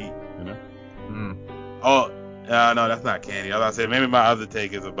nuisance to eat, you know? Mm. Oh, no, that's not candy. I was about to say maybe my other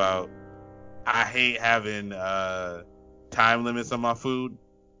take is about I hate having time limits on my food.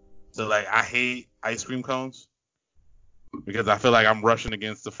 So like I hate ice cream cones because I feel like I'm rushing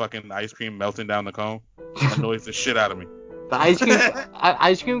against the fucking ice cream melting down the cone. It annoys the shit out of me. The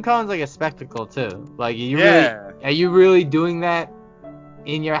ice cream cone's like a spectacle too. Like Yeah. Are you really doing that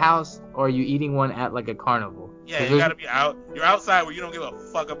in your house or are you eating one at like a carnival? Yeah, you gotta be out. You're outside where you don't give a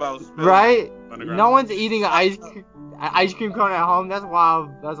fuck about spilling. Right? No one's eating an ice cream cone at home. That's wild.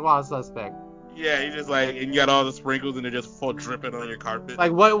 That's wild suspect. Yeah, you just like, and you got all the sprinkles and they're just full dripping on your carpet.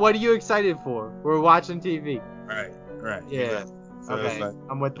 Like, what are you excited for? We're watching TV. Right. Yeah. Exactly. So okay, it's like,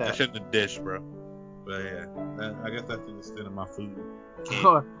 I'm with that. That shit in the dish, bro. But yeah, I guess that's the extent of my food.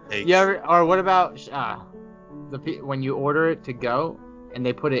 Or what about when you order it to go and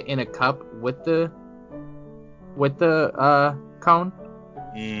they put it in a cup with the cone?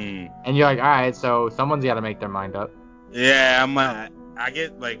 And you're like, all right, so someone's got to make their mind up. Yeah, I'm like, I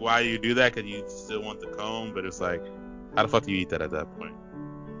get like why you do that because you still want the cone, but it's like, how the fuck do you eat that at that point?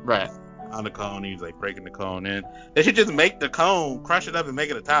 Right. On the cone, he's like breaking the cone in. They should just make the cone, crush it up, and make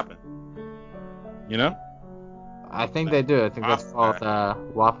it a topping. You know? I think they do. I think that's called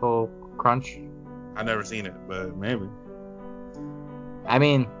waffle crunch. I've never seen it, but maybe. I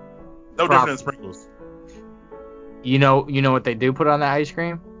mean, no different than sprinkles. You know what they do put on the ice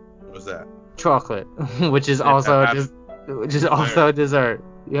cream? What's that? Chocolate, which is also a dessert.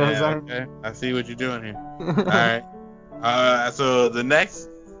 You know what I'm saying? Okay. I see what you're doing here. All right. So the next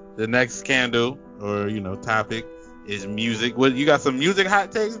candle or topic is music. What you got some music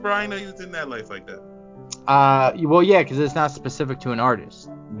hot takes, bro? I know you was in that life like that. Well, yeah, because it's not specific to an artist.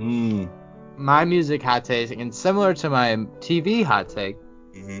 My music hot take, and similar to my TV hot take,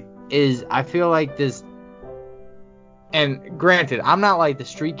 is I feel like this. And granted, I'm not like the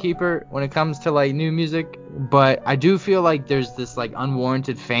street keeper when it comes to like new music, but I do feel like there's this like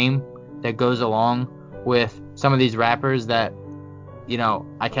unwarranted fame that goes along with some of these rappers that,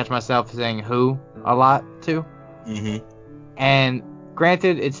 I catch myself saying who a lot to. And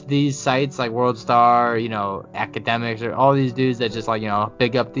granted, it's these sites like World Star, Academics, or all these dudes that just like,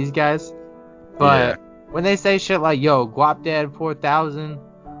 big up these guys. But when they say shit like, yo, Guap Dad 4000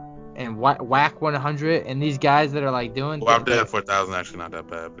 and Whack 100 and these guys that are like doing Guap Dad 4000 actually not that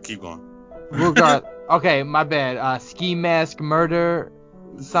bad, but keep going. Okay, my bad. Ski Mask Murder.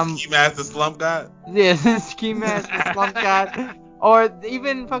 Ski Mask the Slump God? Yeah, Ski Mask the Slump God. Or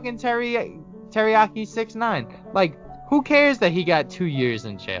even fucking Teriyaki 6ix9ine. Like, who cares that he got 2 years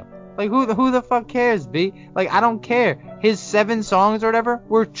in jail? Like, who the fuck cares, B? Like, I don't care. His 7 songs or whatever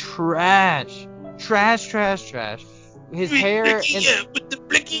were trash. Trash. His hair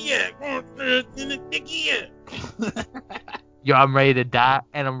Yo, I'm ready to die,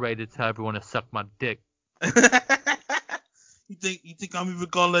 and I'm ready to tell everyone to suck my dick. think I'm even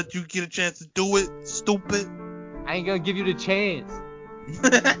gonna let you get a chance to do it, stupid? I ain't gonna give you the chance.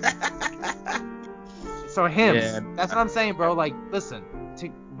 So him, that's what I'm saying, bro. Like, listen,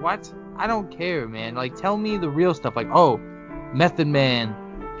 what? I don't care, man. Like, tell me the real stuff. Like, oh, Method Man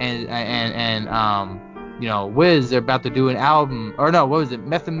and Wiz, they're about to do an album, or no, what was it?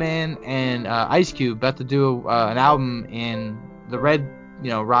 Method Man and Ice Cube about to do an album in the Red,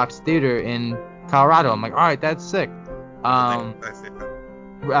 Rocks Theater in Colorado. I'm like, all right, that's sick.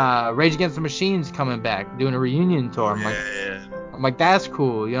 Rage Against the Machine's coming back, doing a reunion tour. I'm like, that's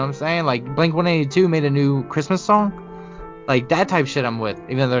cool. You know what I'm saying? Like, Blink-182 made a new Christmas song. Like, that type shit I'm with,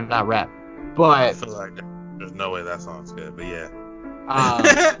 even though they're not rap. But I feel like there's no way that song's good, but yeah.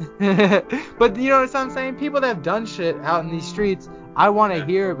 But you know what I'm saying? People that have done shit out in these streets, I want to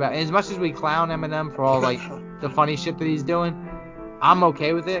hear about. And as much as we clown Eminem for all, like, the funny shit that he's doing, I'm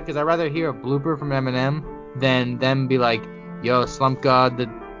okay with it, because I'd rather hear a blooper from Eminem than them be like, yo, Slump God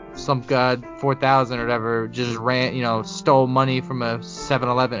 4000 or whatever just ran, stole money from a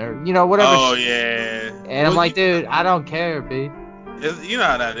 7-Eleven or, whatever. Oh, yeah. And I'm like, dude, I don't care, B. You know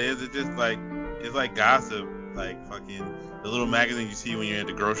how that is. It's just like, it's like gossip. Like fucking the little magazine you see when you're at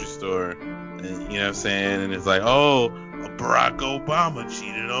the grocery store. And, you know what I'm saying? And it's like, oh, Barack Obama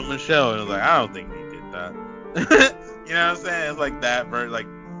cheated on Michelle. And it's like, I don't think he did that. You know what I'm saying? It's like that. Like,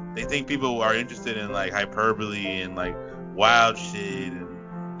 they think people are interested in like hyperbole and like wild shit.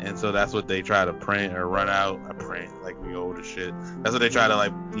 And so that's what they try to print or run out. Like we old as shit. That's what they try to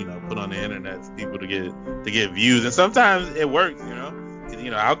like, put on the internet for people to get views. And sometimes it works,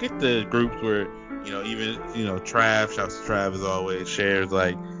 'Cause, I'll get the groups where, even, Trav, shouts to Trav as always, shares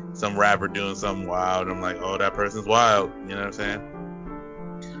like some rapper doing something wild. I'm like, oh, that person's wild. You know what I'm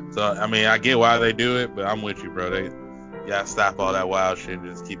saying? So, I mean, I get why they do it, but I'm with you, bro. They gotta stop all that wild shit and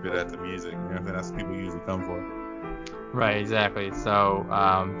just keep it at the music. You know what I'm saying? That's what people usually come for. Right, exactly. So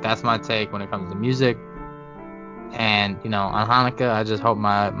that's my take when it comes to music. And, on Hanukkah, I just hope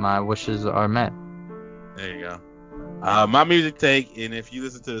my wishes are met. There you go. My music take, and if you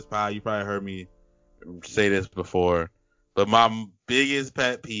listen to this pod, you probably heard me say this before, but my biggest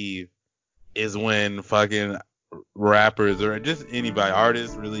pet peeve is when fucking rappers or just anybody,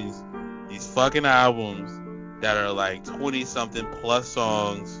 artists, release these fucking albums that are like 20-something plus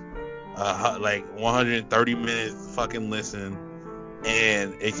songs, like 130 minutes fucking listen,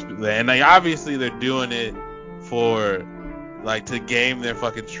 and like obviously they're doing it for like to game their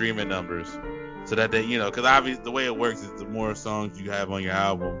fucking streaming numbers, so that they, because obviously the way it works is the more songs you have on your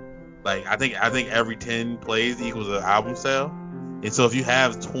album, like I think every 10 plays equals an album sale, and so if you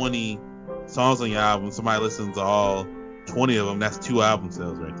have 20 songs on your album, somebody listens to all 20 of them, that's 2 album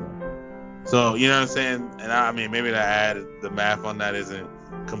sales right there. So you know what I'm saying? And I mean, maybe the math on that isn't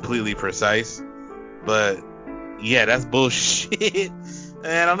completely precise, but yeah, that's bullshit.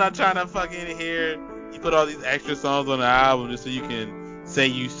 And I'm not trying to fucking hear you put all these extra songs on the album just so you can say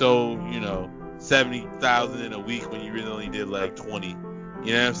you sold, 70,000 in a week when you really only did like 20.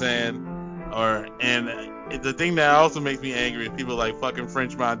 You know what I'm saying? And the thing that also makes me angry is people like fucking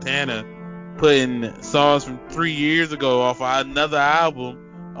French Montana putting songs from 3 years ago off of another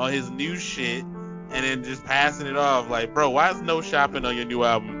album on his new shit and then just passing it off like, bro, why is no shopping on your new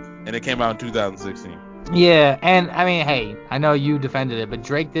album and it came out in 2016? Yeah, and I mean, hey, I know you defended it, but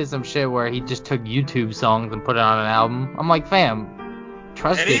Drake did some shit where he just took YouTube songs and put it on an album. I'm like, fam,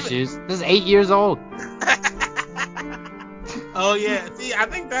 trust issues. This is 8 years old. Oh yeah, see, I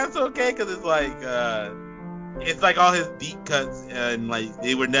think that's okay because it's like all his deep cuts and like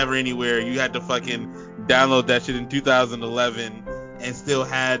they were never anywhere. You had to fucking download that shit in 2011 and still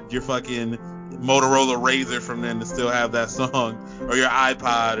had your fucking Motorola Razr from then to still have that song, or your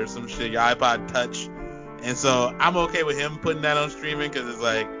iPod or some shit, your iPod Touch. And so I'm okay with him putting that on streaming because it's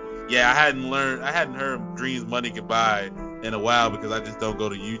like, yeah, I hadn't heard Dreams Money Goodbye in a while because I just don't go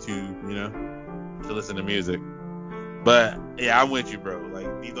to YouTube, to listen to music. But yeah, I'm with you, bro.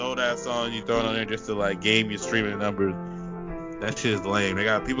 Like these old ass songs you throwing on there just to like game your streaming numbers, that shit is lame.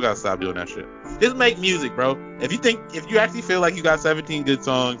 People gotta stop doing that shit. Just make music, bro. If you actually feel like you got 17 good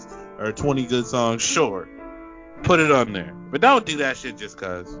songs or 20 good songs, sure, put it on there. But don't do that shit just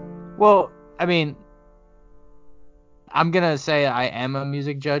cause. Well, I mean, I'm gonna say I am a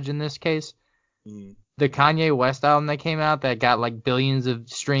music judge in this case. The Kanye West album that came out that got like billions of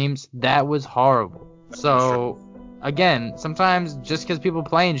streams, that was horrible. So again, sometimes just because people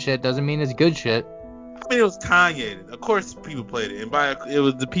playing shit doesn't mean it's good shit. I mean, it was Kanye. Of course, people played it, and it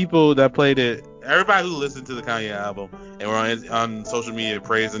was the people that played it. Everybody who listened to the Kanye album and were on social media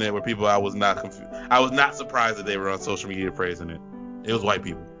praising it were people I was not confused. I was not surprised that they were on social media praising it. It was white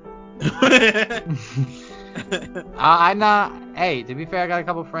people. I not. Hey, to be fair, I got a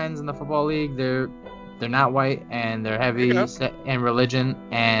couple friends in the football league. They're not white and they're There you heavy go. in religion,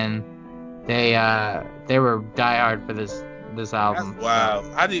 and they were diehard for this That's album. wild.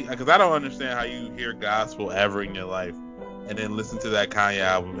 How do you? Because I don't understand how you hear gospel ever in your life, and then listen to that Kanye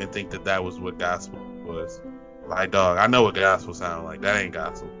album and think that that was what gospel was. Like, dog, I know what gospel sound like. That ain't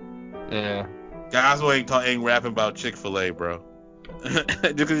gospel. So, yeah. Gospel ain't rapping about Chick-fil-A, bro.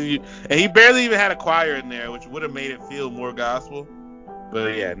 And he barely even had a choir in there, which would have made it feel more gospel.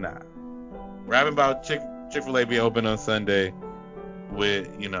 But yeah, nah. Rapping about Chick-fil-A being open on Sunday with,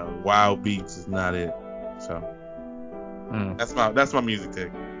 wild beats is not it. So that's my music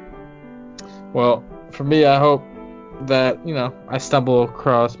take. Well, for me, I hope that, I stumble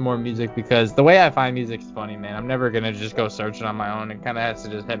across more music, because the way I find music is funny, man. I'm never going to just go searching on my own. It kind of has to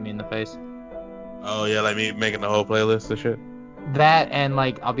just hit me in the face. Oh yeah, like me making the whole playlist and shit. That, and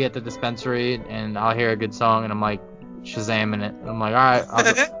like I'll be at the dispensary and I'll hear a good song and I'm like Shazamming it. I'm like, all right,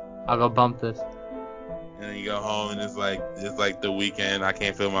 I'll go bump this. And then you go home and it's like The Weeknd. I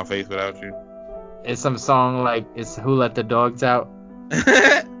can't feel my face without you. It's some song like it's Who Let the Dogs Out,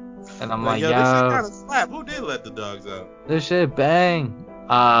 and I'm like, yo, this shit yo, kind of slap. Who did let the dogs out? this shit bang.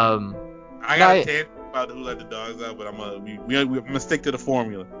 I got a Right. tangent about Who Let the Dogs Out, but I'm gonna stick to the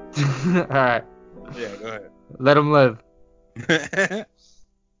formula. All right, Yeah, go let them live. ahead.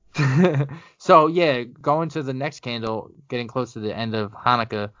 So yeah, going to the next candle, getting close to the end of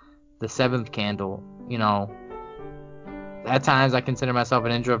Hanukkah, the seventh candle. At times I consider myself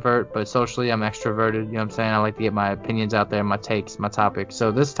an introvert, but socially I'm extroverted. You know what I'm saying? I like to get my opinions out there, my takes, my topics.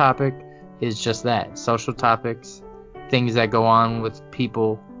 So this topic is just that: social topics, things that go on with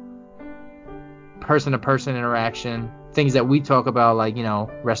people, person-to-person interaction, things that we talk about, like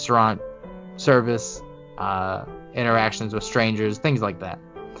restaurant service, interactions with strangers, things like that.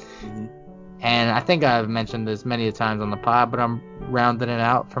 Mm-hmm. And I think I've mentioned this many times on the pod, but I'm rounding it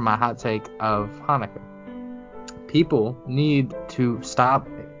out for my hot take of Hanukkah. People need to stop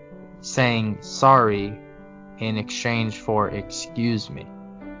saying sorry in exchange for excuse me.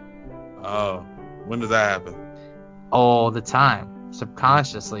 Oh, when does that happen? All the time.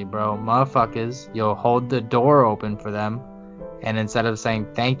 Subconsciously, bro. Motherfuckers, you'll hold the door open for them, and instead of saying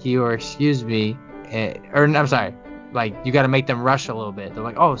thank you or excuse me, I'm sorry, like you got to make them rush a little bit. They're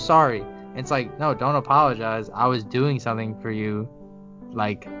like, oh, sorry. It's like, no, don't apologize. I was doing something for you,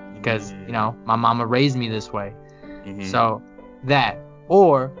 like, because, my mama raised me this way. Mm-hmm. So, that.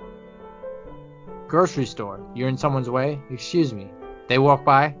 Or, grocery store. You're in someone's way. Excuse me. They walk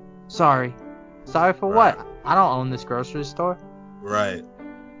by. Sorry. Sorry for Right. what? I don't own this grocery store. Right.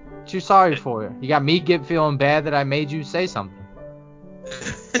 What you sorry for? You got me feeling bad that I made you say something.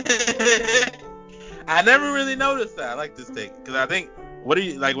 I never really noticed that. I like this take because I think, what do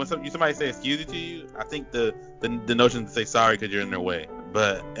you like when somebody say excuse me to you? I think the notion to say sorry because you're in their way,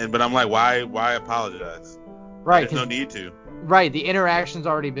 but I'm like, why apologize? Right. There's no need to. Right. The interaction's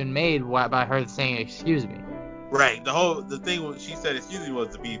already been made by her saying excuse me. Right. The thing she said excuse me was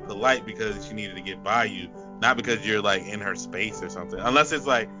to be polite because she needed to get by you, not because you're like in her space or something. Unless it's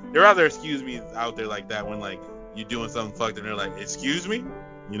like there are other excuse me's out there like that when like you're doing something fucked and they're like excuse me,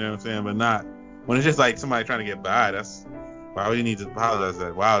 you know what I'm saying? But not when it's just like somebody trying to get by. That's why would you need to apologize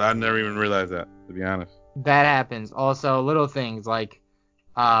that? Wow, I never even realized that, to be honest. That happens. Also, little things like,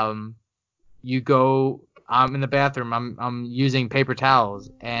 you go. I'm in the bathroom. I'm using paper towels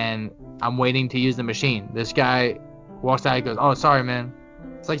and I'm waiting to use the machine. This guy walks out. He goes, "Oh, sorry, man."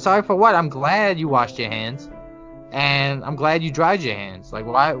 It's like, sorry for what? I'm glad you washed your hands, and I'm glad you dried your hands. Like,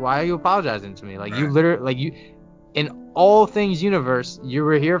 why are you apologizing to me? Like, you literally, like, you, in all things universe, you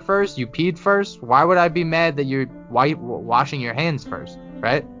were here first. You peed first. Why would I be mad that you're washing your hands first,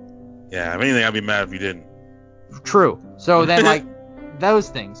 right? Yeah, if anything, I'd be mad if you didn't. True. So then, like, those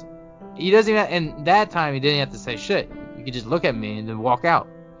things. He doesn't even, and that time he didn't have to say shit. You could just look at me and then walk out,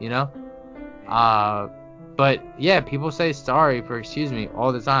 But yeah, people say sorry for excuse me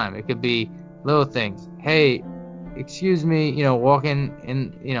all the time. It could be little things. Hey, excuse me, walking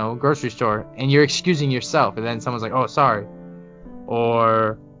in, grocery store, and you're excusing yourself, and then someone's like, oh, sorry.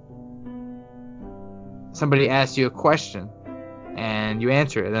 Or somebody asks you a question, and you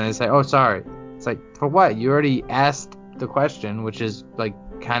answer it, and then they say, oh, sorry. It's like, for what? You already asked the question, which is like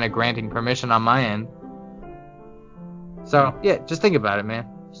kind of granting permission on my end. So yeah, just think about it, man.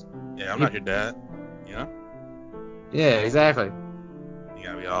 Yeah, I'm not your dad, Yeah, exactly. You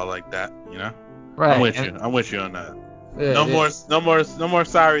gotta be all like that, Right. I'm with you on that. Yeah, No more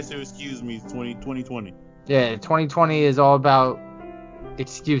sorry to excuse me. 2020. Yeah, 2020 is all about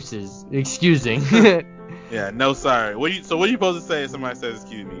excusing. Yeah, no sorry. What are you supposed to say if somebody says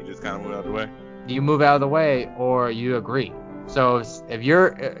excuse me? You just kind of move out of the way. you move out of the way or you agree. So if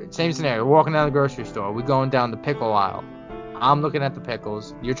you're, same scenario, we're walking down the grocery store, we're going down the pickle aisle. I'm looking at the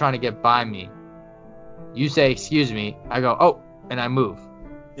pickles. You're trying to get by me. You say, excuse me. I go, oh, and I move.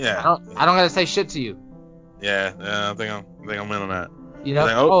 Yeah. I don't gotta say shit to you. Yeah, I think I'm in on that. You know?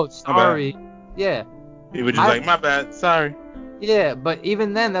 Like, oh, my sorry. bad. Yeah. People just like, my bad, sorry. Yeah, but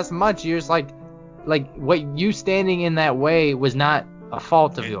even then, that's much. You're just like what you standing in that way was not a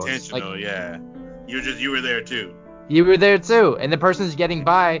fault of yours. Intentional, yeah. You were there too. You were there too, and the person's getting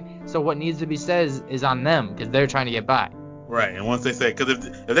by. So what needs to be said is on them because they're trying to get by. Right, and once they say, because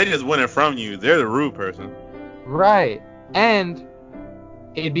if they just win it from you, they're the rude person. Right, and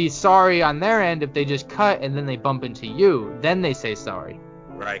it'd be sorry on their end if they just cut and then they bump into you. Then they say sorry.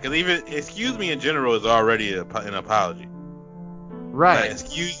 Right, because even excuse me in general is already an apology. Right. Like,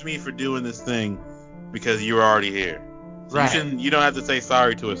 excuse me for doing this thing because you were already here. So right. You don't have to say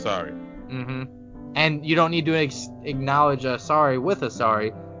sorry to a sorry. Mm-hmm. And you don't need to acknowledge a sorry with a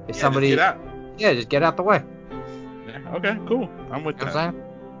sorry. If somebody. Just get out. Yeah, just get out the way. Yeah, okay, cool. I'm with you know that. What I'm saying?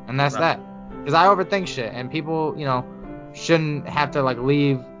 And that's that. Because I overthink shit, and people, shouldn't have to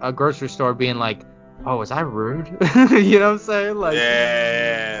leave a grocery store being like, oh, was I rude? You know what I'm saying? Like.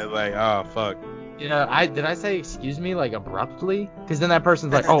 Yeah, like, oh fuck. Did I say excuse me abruptly? Because then that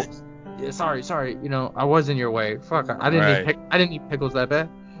person's like, oh, yeah, sorry, I was in your way. Fuck, I didn't eat pickles that bad.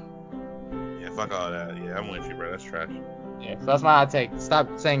 Yeah, fuck all that. Yeah, I'm with you, bro. That's trash. Yeah, so that's my hot take.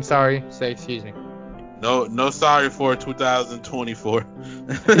 Stop saying sorry. Say excuse me. No sorry for 2024.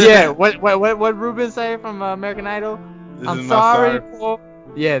 Yeah, what Ruben say from American Idol? I'm sorry for.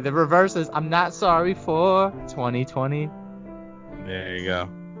 Yeah, the reverse is I'm not sorry for 2020. There you go.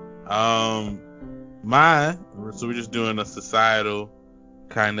 So we're just doing a societal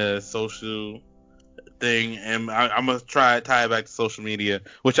kind of social thing, and I'm gonna tie it back to social media,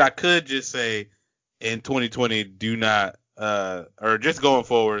 which I could just say in 2020, do not, or just going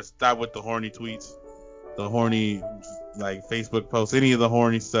forward, stop with the horny tweets, the horny Facebook posts, any of the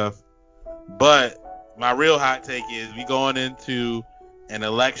horny stuff. But my real hot take is we going into an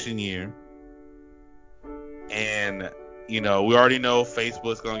election year, and we already know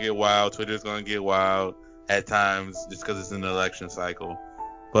Facebook's gonna get wild, Twitter's gonna get wild at times just because it's an election cycle.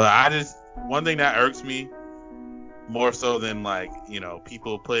 But one thing that irks me more so than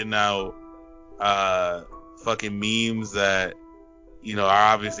people putting out fucking memes that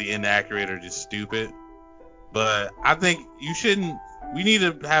are obviously inaccurate or just stupid. But I think we need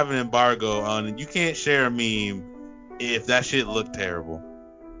to have an embargo on it. You can't share a meme if that shit look terrible.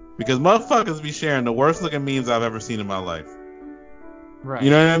 Because motherfuckers be sharing the worst looking memes I've ever seen in my life. Right. You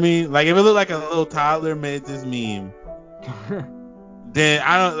know what I mean? Like if it looked like a little toddler made this meme, then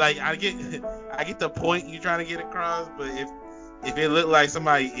I don't I get the point you're trying to get across, but if it looked like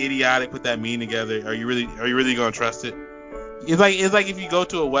somebody idiotic put that meme together, are you really gonna trust it? It's like if you go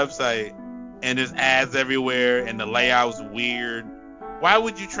to a website and there's ads everywhere and the layout's weird, why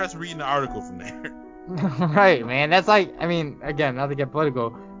would you trust reading the article from there? Right, man. That's again, not to get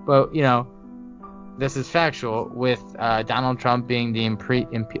political, but this is factual. With Donald Trump being the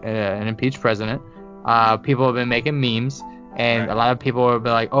an impeached president, people have been making memes, and a lot of people have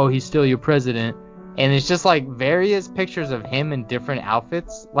been like, "Oh, he's still your president," and it's just various pictures of him in different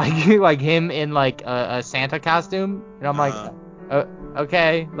outfits, like him in a Santa costume, and I'm like,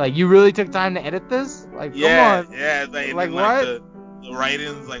 okay, you really took time to edit this? Come on. Yeah, what? The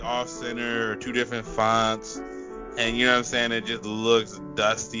writing's off center or two different fonts, and you know what I'm saying, it just looks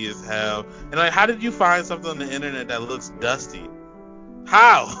dusty as hell. And how did you find something on the internet that looks dusty?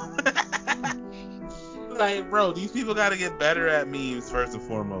 How? Bro, these people gotta get better at memes first and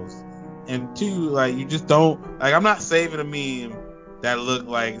foremost, and two, you just don't I'm not saving a meme that look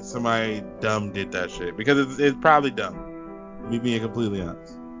like somebody dumb did that shit, because it's probably dumb, me being completely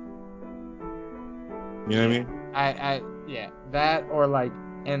honest. You know what I mean? Yeah, that or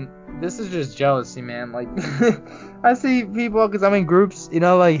and this is just jealousy, man. I see people, because I'm in groups,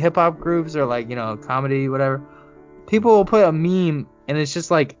 hip hop groups or comedy, whatever. People will put a meme and it's just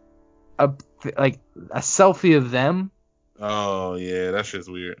a selfie of them. Oh yeah, that shit's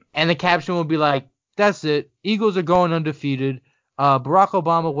weird. And the caption will be like, "That's it. Eagles are going undefeated. Barack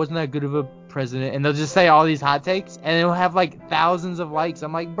Obama wasn't that good of a president." And they'll just say all these hot takes, and it'll have thousands of likes.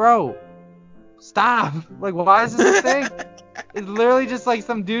 I'm like, bro, stop. Why is this a thing? It's literally just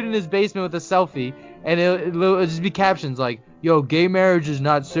some dude in his basement with a selfie, and it'll just be captions like, "Yo, gay marriage is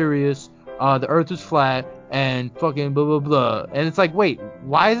not serious. The earth is flat, and fucking blah blah blah." And it's wait,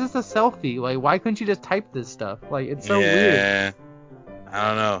 why is this a selfie? Why couldn't you just type this stuff? It's so weird. Yeah, I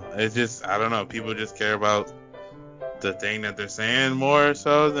don't know. It's just, I don't know. People just care about the thing that they're saying more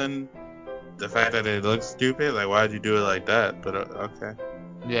so than the fact that it looks stupid. Like, why'd you do it like that? But okay.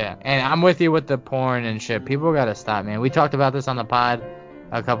 Yeah, and I'm with you with the porn and shit. People gotta stop, man. We talked about this on the pod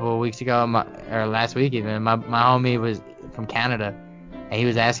a couple of weeks ago, or last week even. My homie was from Canada, and he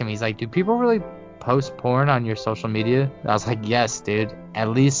was asking me, he's like, do people really post porn on your social media? I was like, yes, dude. At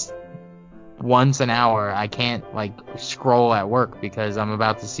least once an hour. I can't like scroll at work because I'm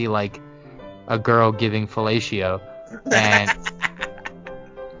about to see like a girl giving fellatio,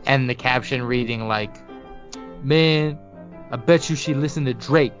 and the caption reading like, man, I bet you she listened to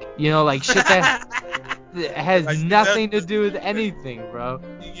Drake. You know, like shit that has Like, nothing to do with anything, bro.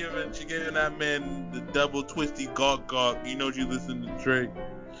 She giving that man the double twisty gawk gawk. You know you listen to Drake.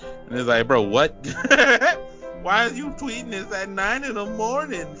 And it's like, bro, what? Why are you tweeting this at 9 in the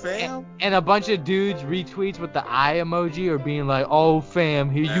morning, fam? And a bunch of dudes retweets with the eye emoji or being like, oh, fam,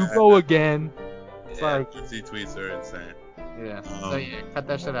 here you go again. It's like, pussy tweets are insane. Yeah. So yeah, cut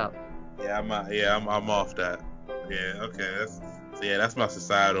that shit out. Yeah, I'm off that. Yeah, okay. That's my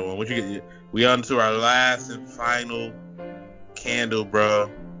societal one. What you get? We on to our last and final candle, bro.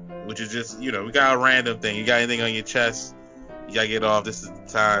 Which is just, we got a random thing. You got anything on your chest? You gotta get off. This is the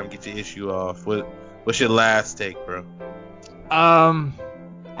time. Get your issue off. What's your last take, bro?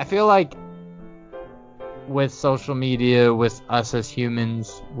 I feel like with social media, with us as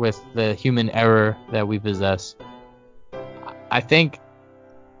humans, with the human error that we possess, I think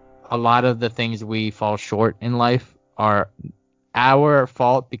a lot of the things we fall short in life are our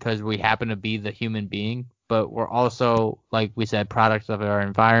fault because we happen to be the human being, but we're also, like we said, products of our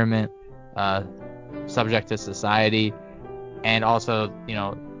environment, subject to society, and also,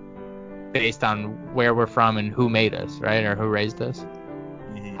 based on where we're from and who made us, right, or who raised us.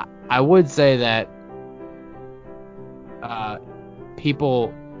 Mm-hmm. I would say that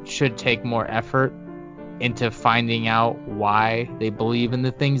people should take more effort into finding out why they believe in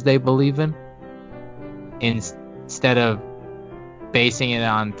the things they believe in, instead of basing it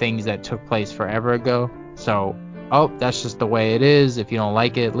on things that took place forever ago. So, that's just the way it is. If you don't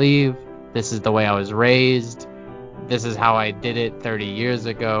like it, leave. This is the way I was raised. This is how I did it 30 years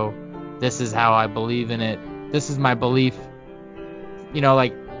ago. This is how I believe in it. This is my belief.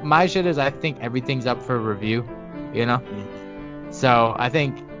 Like, my shit is, I think everything's up for review, So I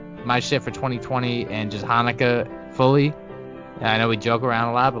think my shit for 2020 and just Hanukkah fully, I know we joke around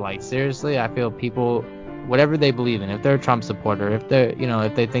a lot, but like seriously, I feel people, whatever they believe in, if they're a Trump supporter, if they're,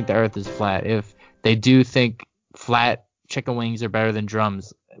 if they think the earth is flat, if they do think flat chicken wings are better than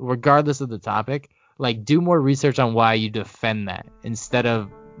drums, regardless of the topic, like do more research on why you defend that instead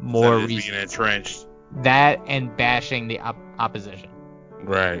of more being entrenched. That and bashing the opposition.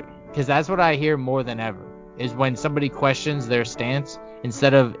 Right. Because that's what I hear more than ever, is when somebody questions their stance,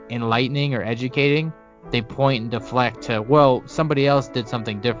 instead of enlightening or educating, they point and deflect to, well, somebody else did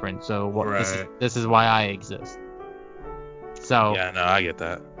something different, so this is why I exist. So yeah, no, I get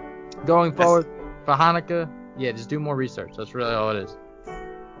that. Going forward for Hanukkah, just do more research. That's really all it is.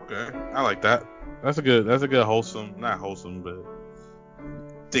 Okay, I like that. That's a good wholesome, not wholesome, but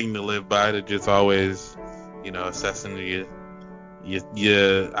thing to live by, to just always, assessing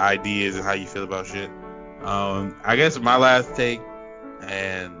your ideas and how you feel about shit. I guess my last take,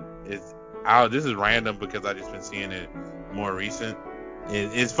 and this is random because I just been seeing it more recent.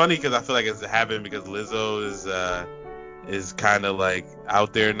 It's funny because I feel like it's happened because Lizzo is kind of like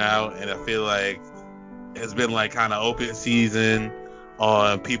out there now, and I feel like it's been like kind of open season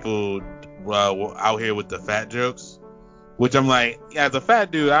on people out here with the fat jokes, which I'm like, as a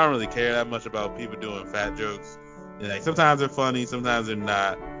fat dude, I don't really care that much about people doing fat jokes. Like sometimes they're funny, sometimes they're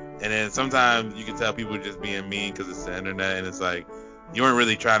not, and then sometimes you can tell people are just being mean because it's the internet, and it's like you weren't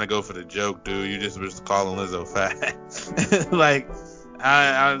really trying to go for the joke, dude. You just was calling Lizzo fat. Like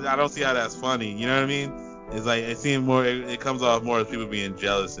I don't see how that's funny. You know what I mean? It's like it seems more. It comes off more as people being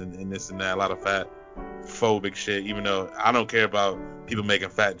jealous and this and that. A lot of fat phobic shit. Even though I don't care about people making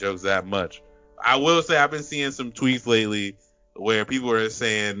fat jokes that much. I will say I've been seeing some tweets lately where people are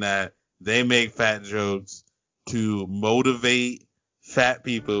saying that they make fat jokes to motivate fat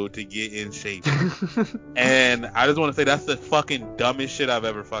people to get in shape. And I just want to say that's the fucking dumbest shit I've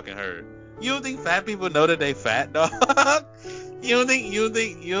ever fucking heard. You don't think fat people know that they fat, dog? You don't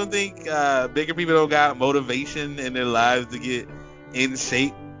think bigger people don't got motivation in their lives to get in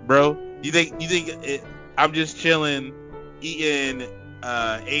shape, bro? You think I'm just chilling, eating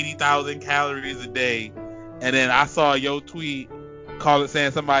 80,000 calories a day, and then I saw your tweet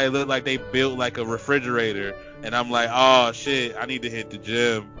saying somebody looked like they built like a refrigerator, and I'm like, oh shit, I need to hit the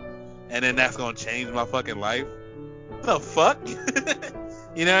gym, and then that's gonna change my fucking life? What the fuck?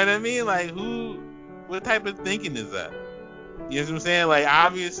 You know what I mean? Like what type of thinking is that? You know what I'm saying? Like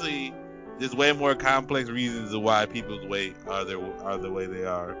obviously there's way more complex reasons of why people's weight are the way they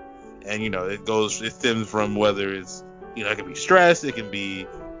are, and it stems from whether it's it can be stress, it can be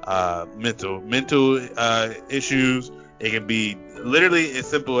mental issues, it can be literally as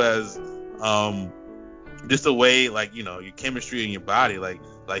simple as just the way your chemistry in your body, like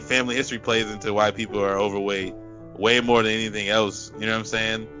family history plays into why people are overweight way more than anything else. You know what I'm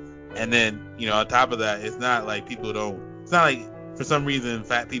saying? And then on top of that, it's not like people don't. It's not like for some reason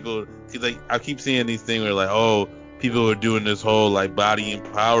fat people, because I keep seeing these things where people are doing this whole like body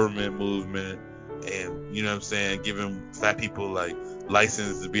empowerment movement, and you know what I'm saying, giving fat people like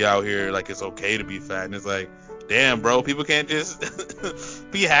license to be out here, like it's okay to be fat, and it's like, damn, bro, people can't just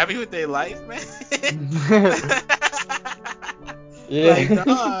be happy with their life, man. Yeah. Like,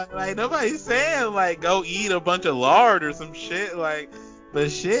 dog, like nobody's saying like go eat a bunch of lard or some shit, but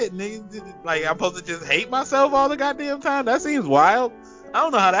shit, nigga, like I'm supposed to just hate myself all the goddamn time? That seems wild. I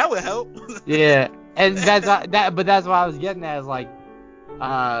don't know how that would help. Yeah, and but that's what I was getting at, is like,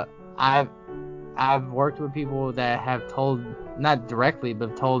 I've worked with people that have told, not directly,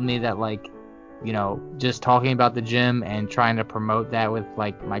 but told me that like, just talking about the gym and trying to promote that with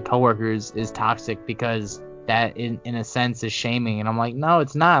like my coworkers is toxic, because that in a sense is shaming, and I'm like, no,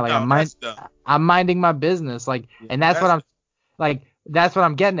 it's not. Like, No, I'm minding my business, like, and that's what I'm like. That's what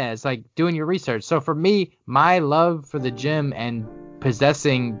I'm getting at. It's like doing your research. So for me, my love for the gym and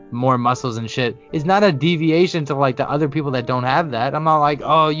possessing more muscles and shit is not a deviation to like the other people that don't have that. I'm not like,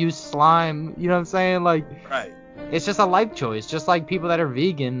 oh, you slime. You know what I'm saying? Like, right. It's just a life choice. Just like people that are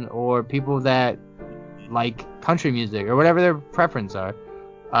vegan or people that like country music or whatever their preference are.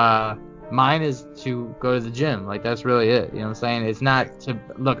 Mine is to go to the gym. Like, that's really it. You know what I'm saying? It's not to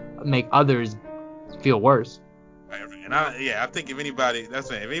make others feel worse. And I think if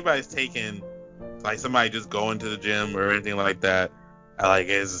anybody's taking like somebody just going to the gym or anything like that, like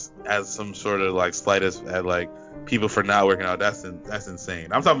as some sort of like slight at like people for not working out, that's insane.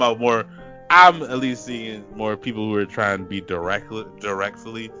 I'm talking about more. I'm at least seeing more people who are trying to be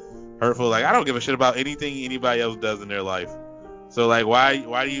directly hurtful. Like, I don't give a shit about anything anybody else does in their life. So like, why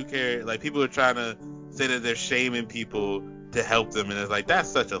do you care? Like, people are trying to say that they're shaming people to help them, and it's like, that's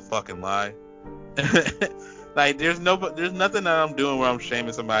such a fucking lie. Like, there's nothing that I'm doing where I'm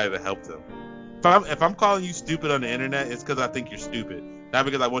shaming somebody to help them. If I'm calling you stupid on the internet, it's because I think you're stupid, not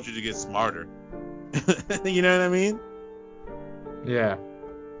because I want you to get smarter. You know what I mean? Yeah.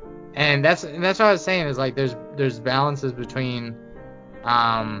 And that's what I was saying, is like there's balances between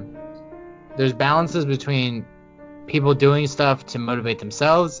people doing stuff to motivate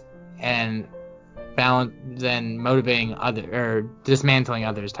themselves and then motivating or dismantling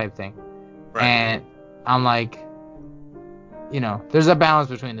others type thing. Right. And I'm like, there's a balance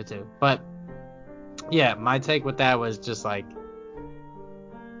between the two. But yeah, my take with that was just like,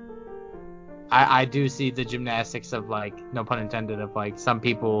 I do see the gymnastics of, like, no pun intended, of like some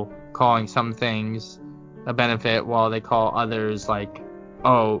people calling some things a benefit while they call others like,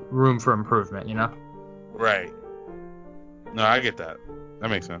 oh, room for improvement, Right. No, I get that. That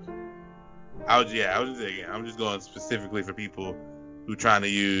makes sense. I'm just going specifically for people who trying to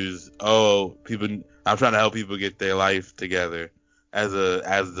use, I'm trying to help people get their life together as a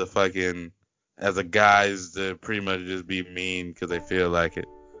guise to pretty much just be mean because they feel like it.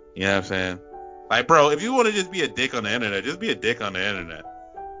 You know what I'm saying? Like, bro, if you want to just be a dick on the internet, just be a dick on the internet.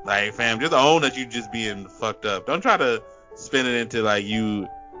 Like, fam, just own that you just being fucked up. Don't try to spin it into like you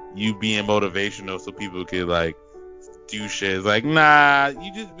being motivational so people could like do shit. It's like, nah,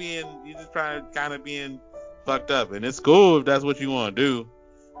 you just trying to kind of being fucked up, and it's cool if that's what you want to do.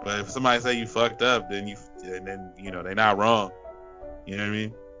 But if somebody say you fucked up, then they're not wrong. You know what I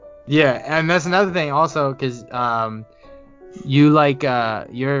mean? Yeah, and that's another thing also, because you're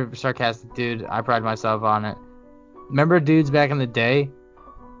a sarcastic dude. I pride myself on it. Remember dudes back in the day?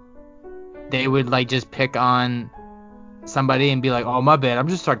 They would like just pick on somebody and be like, oh, my bad, I'm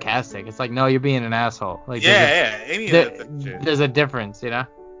just sarcastic. It's like, no, you're being an asshole. Like, there's a difference,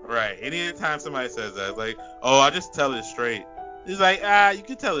 Right. Anytime somebody says that, it's like, oh, I just tell it straight. It's like, you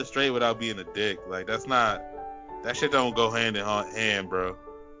can tell it straight without being a dick. Like, that shit don't go hand in hand, bro.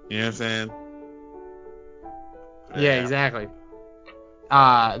 You know what I'm saying? Yeah, exactly.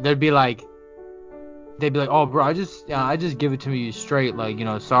 They'd be like, oh, bro, I just give it to you straight, like,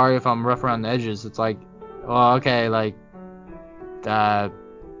 sorry if I'm rough around the edges. It's like, well, okay, like, I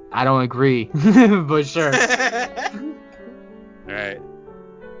don't agree, but sure. Right.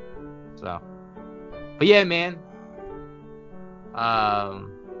 So, but yeah, man.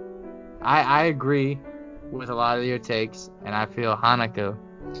 I agree with a lot of your takes, and I feel Hanukkah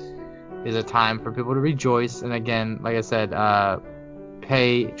is a time for people to rejoice, and again, like I said,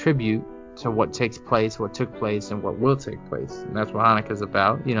 pay tribute to what takes place, what took place, and what will take place. And that's what Hanukkah's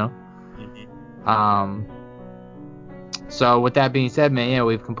about, you know. Mm-hmm. So with that being said, man, yeah,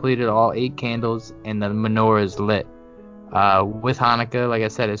 we've completed all 8 candles and the menorah is lit. With Hanukkah, like I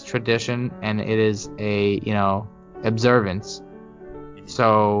said, it's tradition and it is a, you know, observance.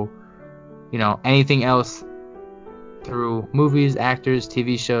 So, you know, anything else through movies, actors,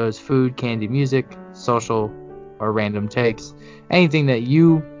 TV shows, food, candy, music, social, or random takes, anything that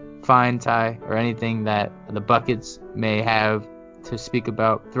you find, Ty, or anything that the buckets may have to speak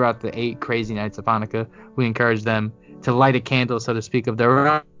about throughout the 8 crazy nights of Hanukkah, we encourage them to light a candle, so to speak, of their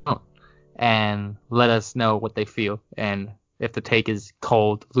own and let us know what they feel and if the take is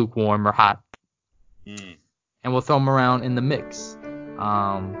cold, lukewarm, or hot. And we'll throw them around in the mix.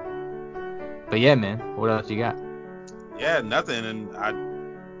 But yeah, man, what else you got? Yeah, nothing. And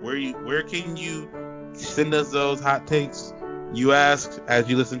where can you send us those hot takes? You ask as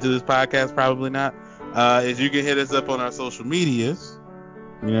you listen to this podcast, probably not. Is you can hit us up on our social medias.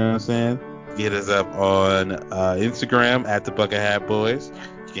 You know what I'm saying? Get us up on Instagram at the Bucket Hat Boys.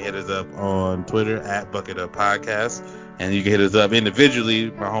 You can hit us up on Twitter at Bucket Up Podcast. And you can hit us up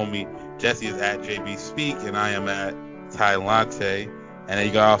individually. My homie Jesse is at JB Speak, and I am at Ty Lante. And then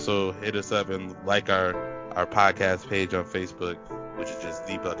you can also hit us up and like our podcast page on Facebook, which is just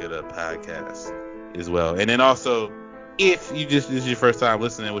the Bucket Up Podcast as well. And then also, if you this is your first time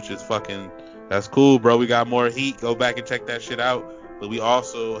listening, which is that's cool, bro. We got more heat. Go back and check that shit out. But we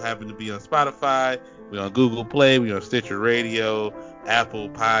also happen to be on Spotify. We on Google Play. We on Stitcher Radio, Apple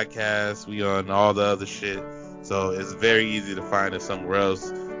Podcasts. We on all the other shit. So it's very easy to find us somewhere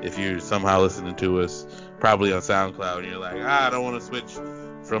else if you're somehow listening to us, probably on SoundCloud. And you're like, I don't want to switch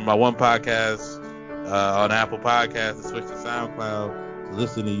from my one podcast on Apple Podcasts to switch to SoundCloud to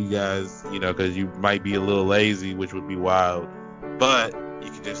listen to you guys, you know, because you might be a little lazy, which would be wild. But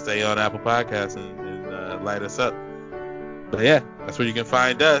you can just stay on Apple Podcasts and light us up. But yeah, that's where you can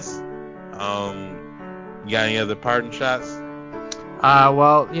find us. You got any other parting shots?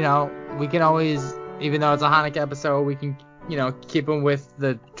 Well, you know, we can always, even though it's a Hanukkah episode, we can, you know, keep them with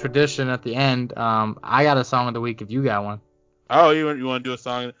the tradition at the end. I got a song of the week if you got one. Oh, you want to do a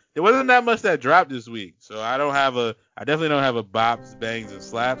song? There wasn't that much that dropped this week, so I definitely don't have a bops, bangs, and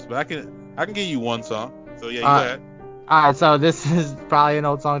slaps, but I can give you one song. So yeah, you go ahead. All right, so this is probably an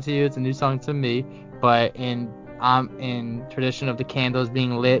old song to you. It's a new song to me, but in tradition of the candles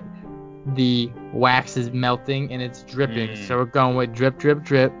being lit, the wax is melting and it's dripping. So we're going with Drip Drip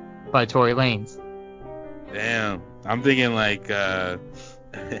Drip by Tory Lanez. Damn, I'm thinking like I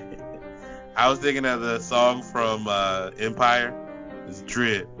was thinking of the song from Empire. It's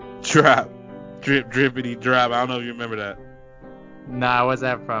Drip Drop Drip Drippity Drop. I don't know if you remember that. Nah, what's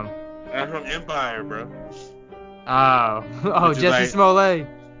that from? That's from Empire, bro. Oh, Jesse Smollett.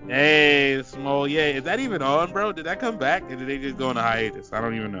 Hey, Smollett. Is that even on, bro? Did that come back? Or did they just go on a hiatus? I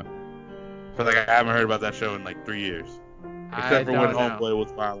don't even know. I feel like I haven't heard about that show in like 3 years. Except for when Homeboy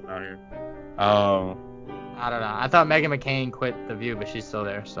was filing out here. I don't know. I thought Meghan McCain quit The View, but she's still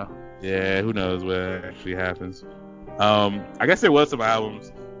there, so. Yeah, who knows what actually happens. I guess there was some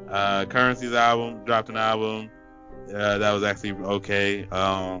albums. Currency's album dropped an album. That was actually okay.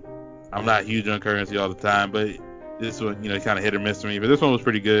 I'm not huge on Currency all the time, but this one, you know, kind of hit or miss for me. But this one was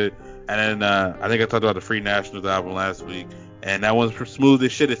pretty good. And then I think I talked about the Free Nationals album last week, and that one's smooth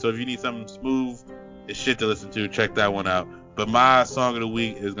as shit. So if you need something smooth as shit to listen to, check that one out. But my song of the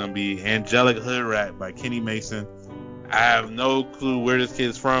week is gonna be Angelic Hood Rat by Kenny Mason. I have no clue where this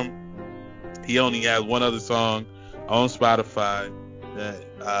kid's from. He only has one other song on Spotify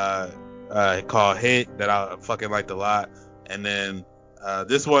that called Hit that I fucking liked a lot. And then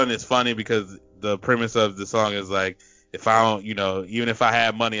this one is funny because the premise of the song is like, if I don't, you know, even if I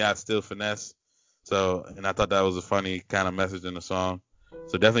had money, I'd still finesse. So, and I thought that was a funny kind of message in the song.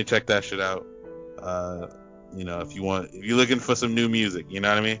 So definitely check that shit out. You know, if you're looking for some new music, you know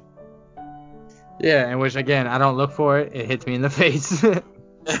what I mean? Yeah, and which again, I don't look for it. It hits me in the face.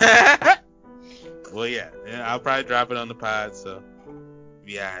 Well, yeah, I'll probably drop it on the pod, so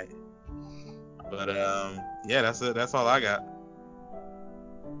be alright. But yeah, that's it. That's all I got.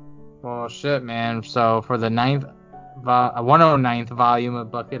 Well, shit, man. So for the 109th volume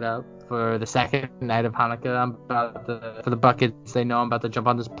of Bucket Up, for the second night of Hanukkah, for the buckets, they know I'm about to jump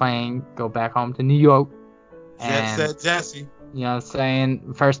on this plane, go back home to New York. Jet Set Jesse. You know what I'm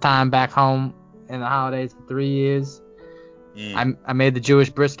saying? First time back home in the holidays for 3 years. I made the Jewish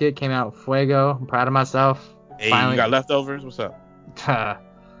brisket, came out fuego. I'm proud of myself. Hey, Finally, you got leftovers? What's up?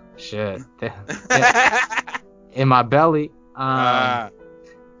 Shit. In my belly.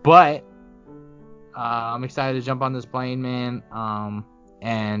 But I'm excited to jump on this plane, man.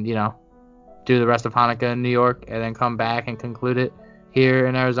 And, you know, do the rest of Hanukkah in New York, and then come back and conclude it here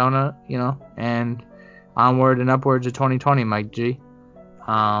in Arizona, and onward and upwards to 2020, Mike G.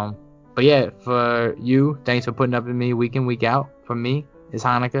 But yeah, for you, thanks for putting up with me week in, week out. For me, it's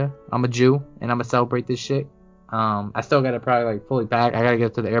Hanukkah. I'm a Jew, and I'm going to celebrate this shit. I still got to probably fully pack. I got to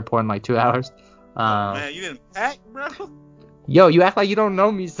get to the airport in 2 hours. Man, you didn't pack, bro? Yo, you act like you don't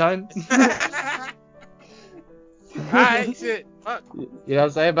know me, son. Alright, shit. Fuck. You know what I'm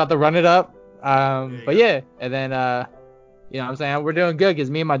saying? About to run it up. But yeah, and then, you know what I'm saying? We're doing good because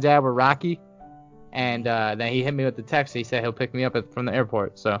me and my dad were rocky. And then he hit me with the text. He said he'll pick me up from the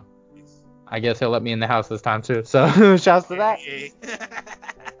airport. So I guess he'll let me in the house this time too. So shouts to that.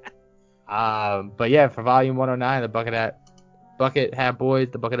 But yeah, for volume 109, the Bucket Hat Boys,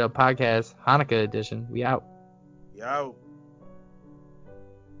 the Bucket Up Podcast, Hanukkah edition. We out. Yo.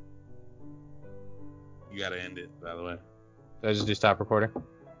 You gotta end it, by the way. Did I just do stop recording?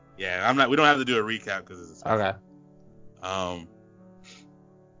 Yeah, we don't have to do a recap because it's a special. Okay.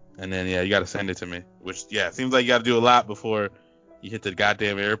 And then you gotta send it to me. Which it seems like you gotta do a lot before you hit the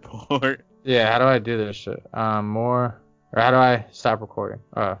goddamn airport. Yeah, how do I do this shit? Or how do I stop recording?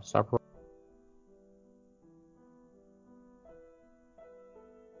 Stop recording.